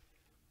Christ,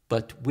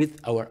 but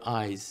with our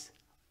eyes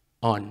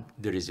on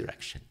the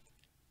resurrection.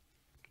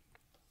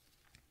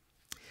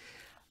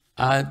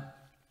 As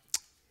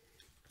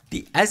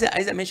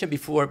I mentioned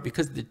before,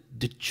 because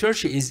the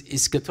church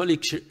is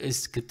Catholic,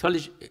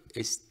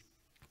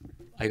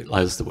 I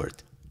lost the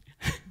word.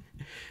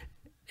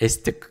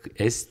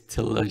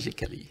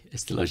 Eschatologically,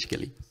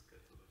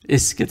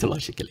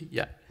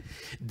 yeah,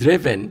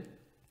 driven.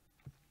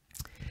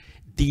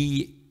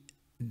 The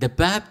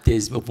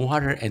baptism of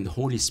water and the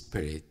Holy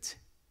Spirit,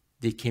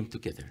 they came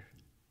together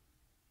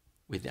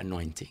with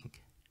anointing.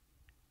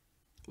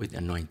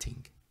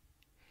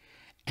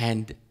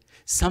 And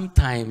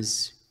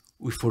sometimes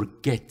we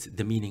forget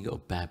the meaning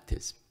of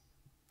baptism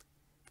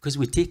because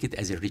we take it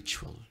as a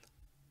ritual.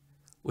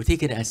 We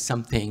take it as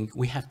something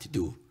we have to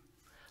do,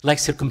 like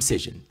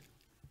circumcision.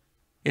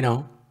 You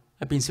know,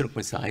 I've been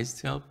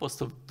circumcised. You know,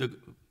 most of the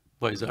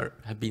boys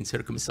have been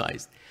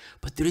circumcised.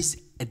 But there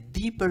is a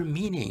deeper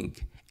meaning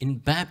in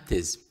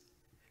baptism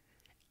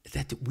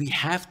that we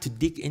have to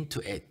dig into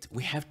it.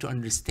 We have to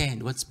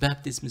understand what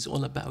baptism is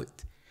all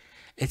about.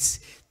 It's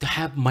to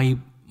have my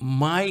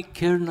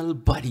carnal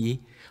body,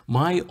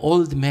 my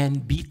old man,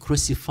 be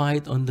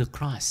crucified on the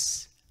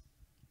cross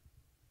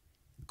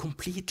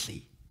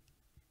completely.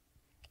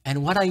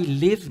 And what I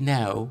live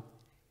now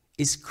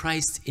is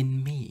Christ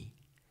in me.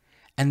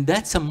 And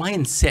that's a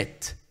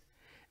mindset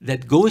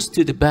that goes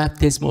to the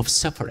baptism of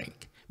suffering,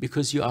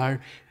 because you are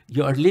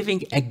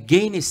living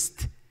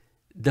against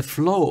the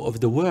flow of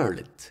the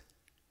world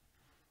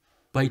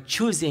by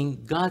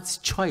choosing God's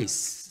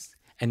choice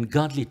and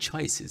godly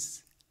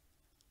choices.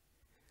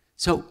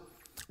 So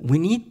we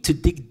need to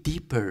dig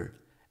deeper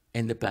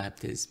in the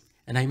baptism.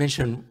 And I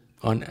mentioned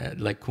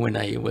like when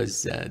I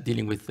was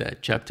dealing with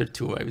chapter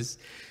 2, I was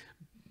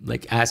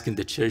like asking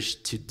the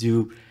church to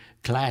do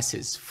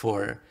classes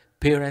for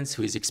parents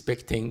who is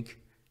expecting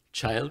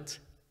child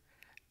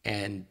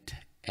and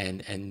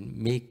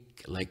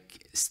make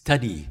like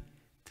study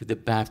to the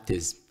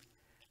baptism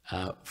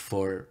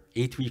for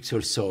 8 weeks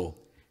or so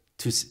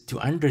to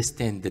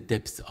understand the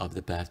depth of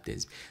the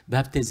baptism.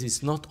 Baptism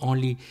is not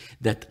only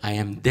that I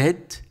am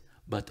dead,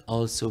 but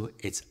also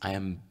it's I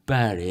am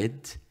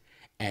buried,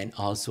 and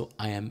also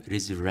I am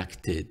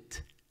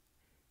resurrected.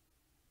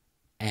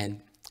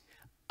 And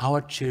our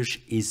church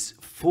is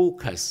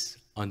focused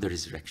on the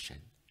resurrection,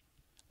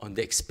 on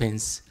the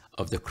expense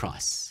of the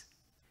cross.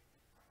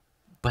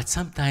 But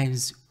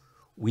sometimes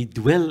we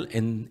dwell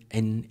in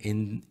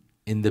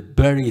the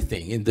bury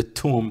thing, in the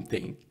tomb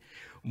thing,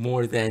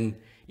 more than,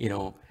 you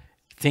know,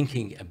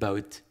 thinking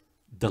about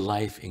the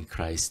life in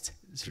Christ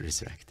is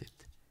resurrected.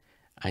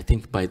 I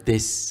think by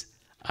this,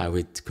 I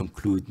would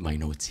conclude my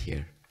notes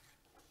here.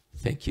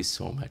 Thank you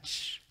so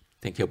much.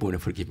 Thank you, Abuna,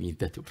 for giving me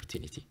that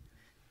opportunity.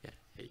 Yeah,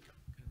 here you go.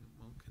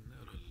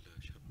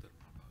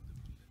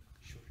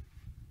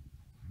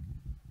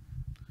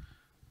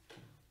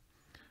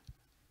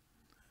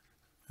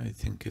 I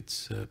think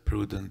it's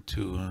prudent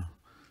to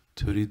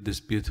read this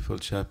beautiful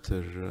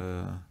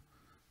chapter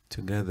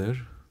together.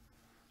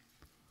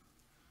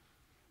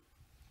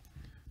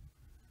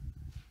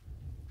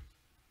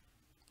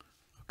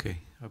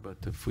 Okay, how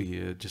about if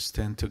we just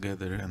stand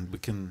together and we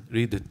can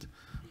read it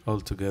all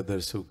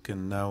together, so we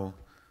can now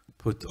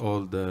put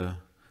all the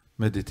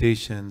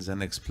meditations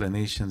and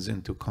explanations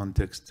into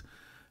context.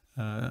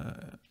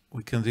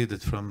 We can read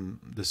it from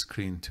the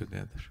screen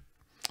together.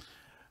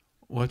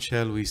 What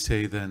shall we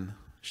say then?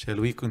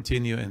 Shall we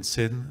continue in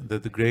sin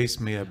that the grace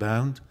may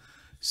abound?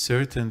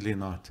 Certainly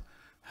not.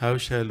 How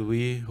shall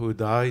we who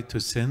died to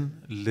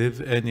sin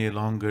live any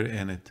longer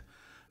in it?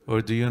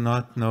 Or do you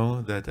not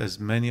know that as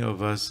many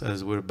of us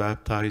as were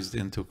baptized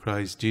into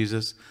Christ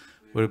Jesus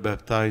were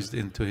baptized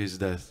into his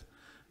death?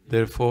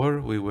 Therefore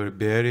we were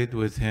buried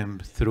with him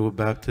through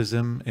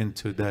baptism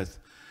into death,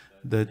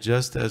 that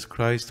just as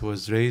Christ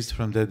was raised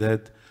from the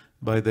dead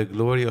by the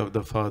glory of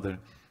the Father,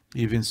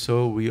 even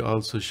so we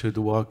also should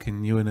walk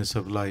in newness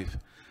of life.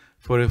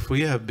 For if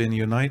we have been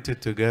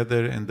united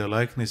together in the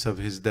likeness of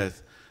his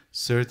death,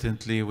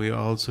 certainly we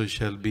also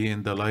shall be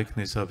in the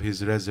likeness of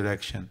his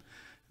resurrection,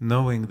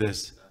 knowing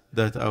this,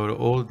 that our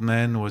old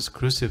man was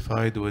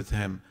crucified with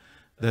him,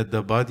 that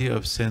the body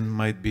of sin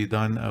might be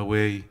done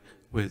away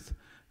with,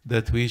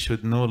 that we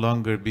should no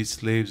longer be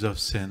slaves of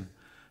sin.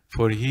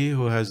 For he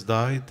who has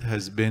died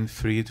has been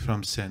freed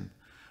from sin.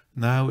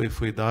 Now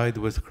if we died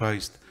with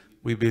Christ,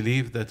 we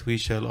believe that we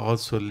shall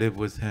also live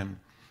with him,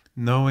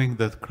 knowing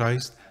that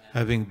Christ,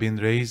 having been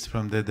raised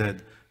from the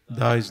dead,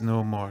 dies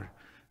no more.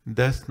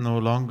 Death no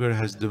longer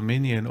has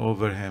dominion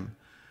over him.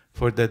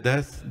 For the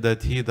death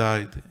that he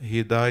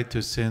died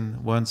to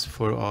sin once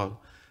for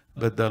all.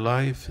 But the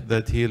life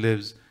that he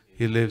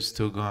lives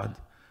to God.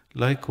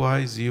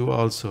 Likewise, you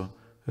also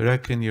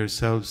reckon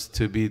yourselves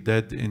to be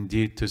dead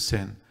indeed to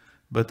sin,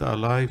 but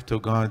alive to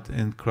God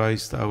in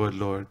Christ our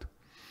Lord.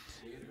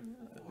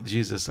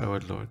 Jesus our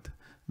Lord.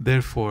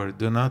 Therefore,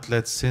 do not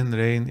let sin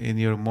reign in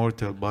your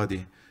mortal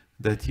body,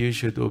 that you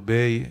should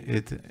obey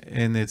it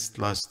in its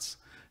lusts.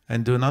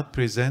 And do not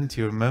present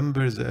your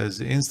members as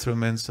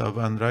instruments of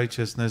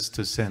unrighteousness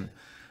to sin,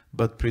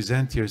 but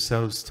present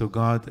yourselves to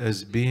God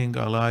as being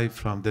alive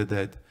from the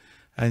dead,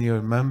 and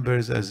your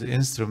members as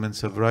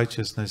instruments of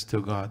righteousness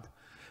to God.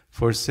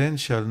 For sin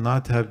shall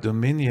not have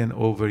dominion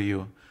over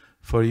you,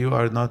 for you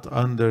are not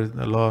under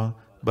the law,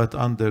 but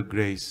under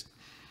grace.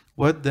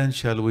 What then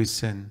shall we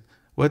sin?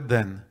 What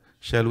then?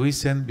 Shall we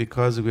sin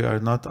because we are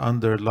not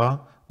under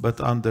law,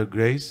 but under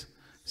grace?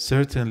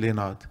 Certainly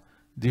not.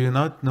 Do you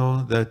not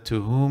know that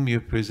to whom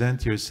you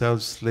present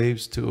yourselves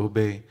slaves to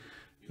obey,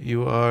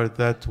 you are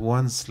that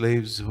one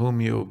slaves whom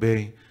you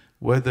obey,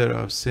 whether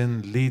of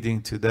sin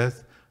leading to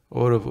death,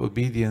 or of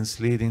obedience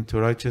leading to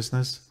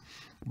righteousness?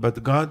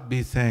 But God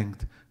be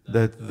thanked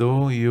that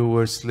though you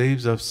were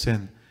slaves of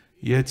sin,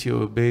 yet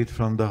you obeyed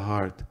from the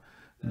heart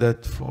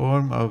that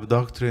form of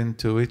doctrine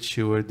to which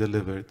you were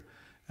delivered.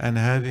 And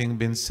having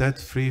been set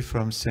free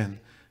from sin,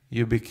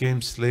 you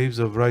became slaves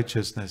of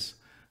righteousness.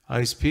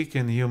 I speak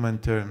in human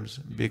terms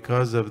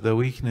because of the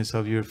weakness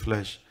of your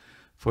flesh.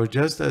 For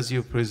just as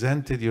you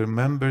presented your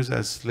members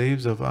as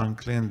slaves of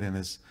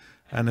uncleanness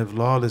and of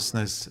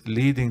lawlessness,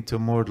 leading to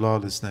more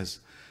lawlessness,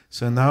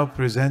 so now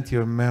present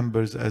your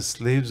members as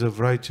slaves of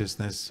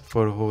righteousness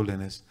for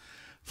holiness.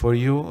 For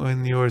you,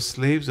 when you were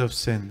slaves of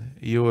sin,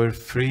 you were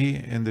free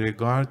in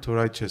regard to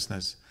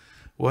righteousness.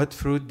 What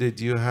fruit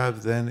did you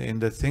have then in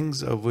the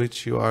things of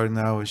which you are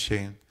now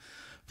ashamed?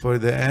 For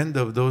the end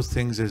of those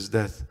things is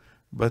death.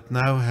 But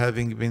now,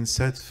 having been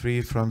set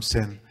free from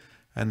sin,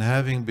 and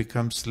having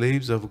become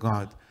slaves of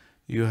God,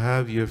 you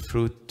have your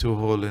fruit to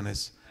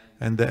holiness,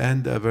 and the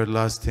end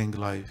everlasting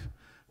life.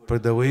 For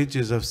the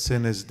wages of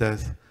sin is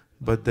death,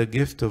 but the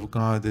gift of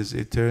God is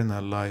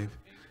eternal life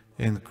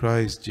in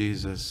Christ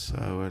Jesus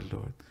our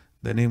Lord.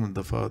 In the name of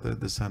the Father,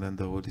 the Son, and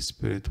the Holy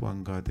Spirit,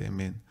 one God.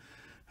 Amen.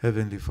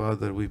 Heavenly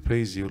Father, we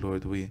praise you,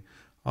 Lord. We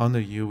honor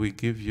you. We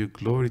give you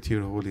glory to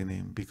your holy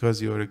name,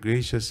 because you are a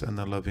gracious and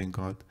a loving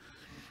God.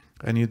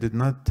 And you did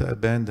not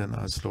abandon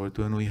us, Lord,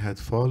 when we had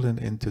fallen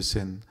into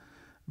sin,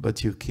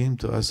 but you came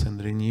to us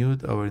and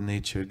renewed our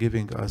nature,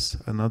 giving us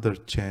another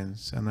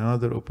chance and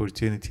another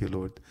opportunity,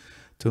 Lord,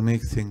 to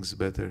make things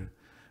better.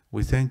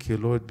 We thank you,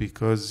 Lord,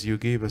 because you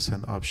gave us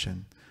an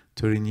option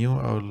to renew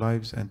our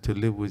lives and to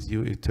live with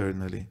you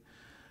eternally.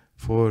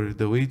 For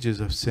the wages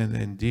of sin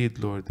indeed,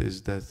 Lord,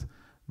 is death,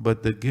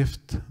 but the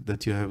gift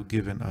that you have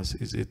given us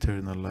is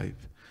eternal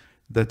life.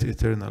 That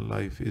eternal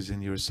life is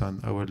in your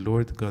Son, our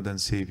Lord, God, and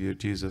Savior,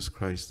 Jesus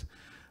Christ.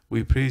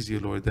 We praise you,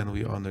 Lord, and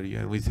we honor you.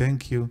 And we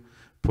thank you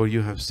for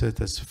you have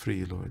set us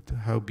free, Lord.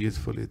 How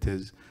beautiful it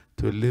is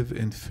to live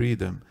in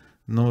freedom,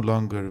 no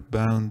longer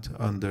bound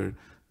under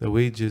the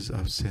wages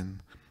of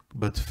sin,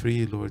 but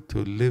free, Lord,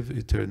 to live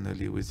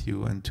eternally with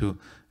you and to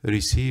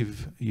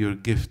receive your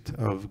gift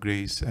of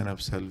grace and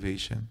of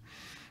salvation.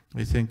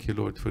 We thank you,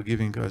 Lord, for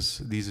giving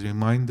us these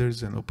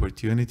reminders and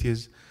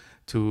opportunities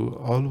to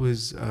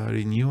always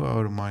renew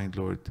our mind,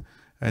 Lord,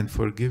 and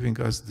for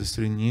giving us this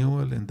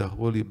renewal in the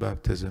holy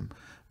baptism,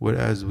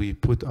 whereas we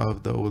put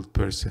off the old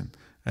person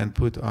and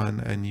put on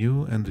a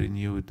new and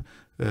renewed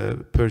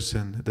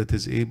person that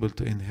is able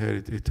to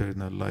inherit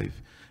eternal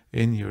life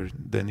in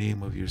the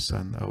name of your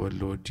Son, our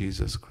Lord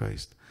Jesus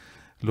Christ.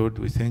 Lord,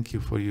 we thank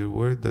you for your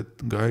word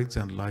that guides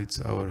and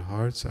lights our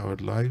hearts, our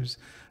lives,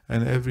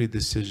 and every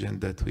decision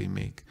that we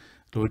make.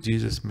 Lord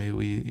Jesus, may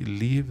we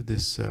leave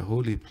this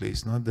holy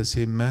place, not the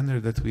same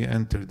manner that we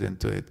entered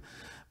into it,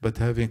 but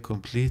having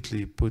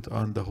completely put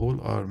on the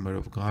whole armor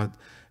of God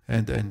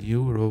and a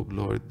new robe,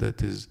 Lord,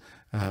 that is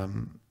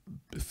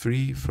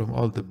free from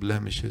all the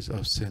blemishes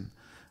of sin,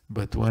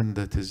 but one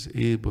that is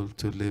able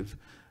to live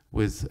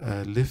with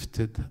a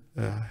lifted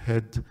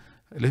head,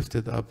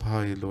 lifted up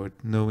high, Lord,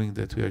 knowing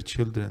that we are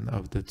children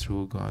of the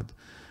true God.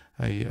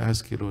 I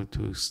ask you, Lord,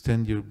 to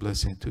extend your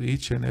blessing to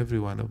each and every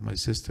one of my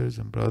sisters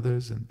and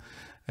brothers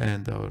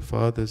and our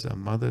fathers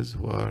and mothers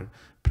who are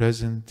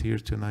present here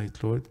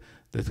tonight, Lord,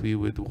 that we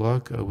would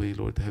walk away,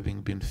 Lord,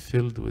 having been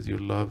filled with your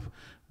love,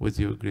 with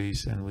your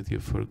grace, and with your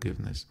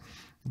forgiveness.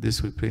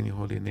 This we pray in your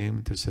holy name,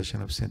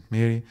 intercession of Saint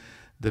Mary,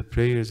 the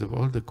prayers of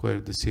all the choir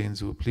of the saints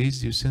who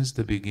pleased you since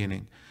the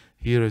beginning.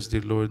 Hear us,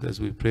 dear Lord,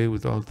 as we pray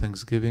with all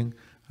thanksgiving.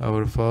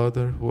 Our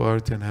Father, who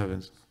art in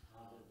heaven,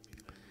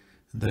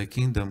 thy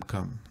kingdom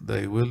come,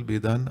 thy will be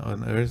done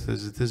on earth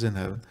as it is in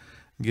heaven.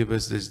 Give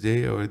us this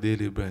day our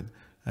daily bread,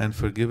 and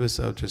forgive us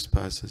our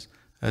trespasses,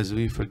 as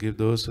we forgive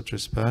those who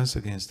trespass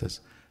against us.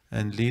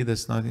 and lead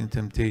us not in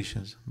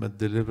temptations, but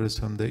deliver us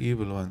from the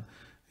evil one.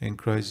 In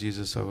Christ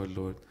Jesus our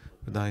Lord.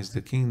 For thine is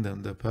the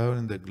kingdom, the power,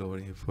 and the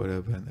glory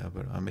forever and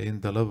ever.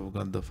 Amen. The love of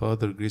God the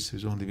Father, grace of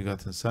His only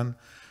begotten Son,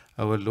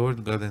 our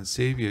Lord, God and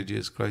Savior,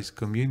 Jesus Christ,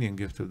 communion,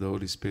 gift of the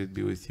Holy Spirit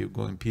be with you.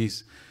 Go in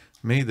peace.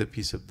 May the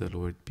peace of the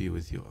Lord be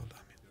with you all.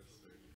 Amen.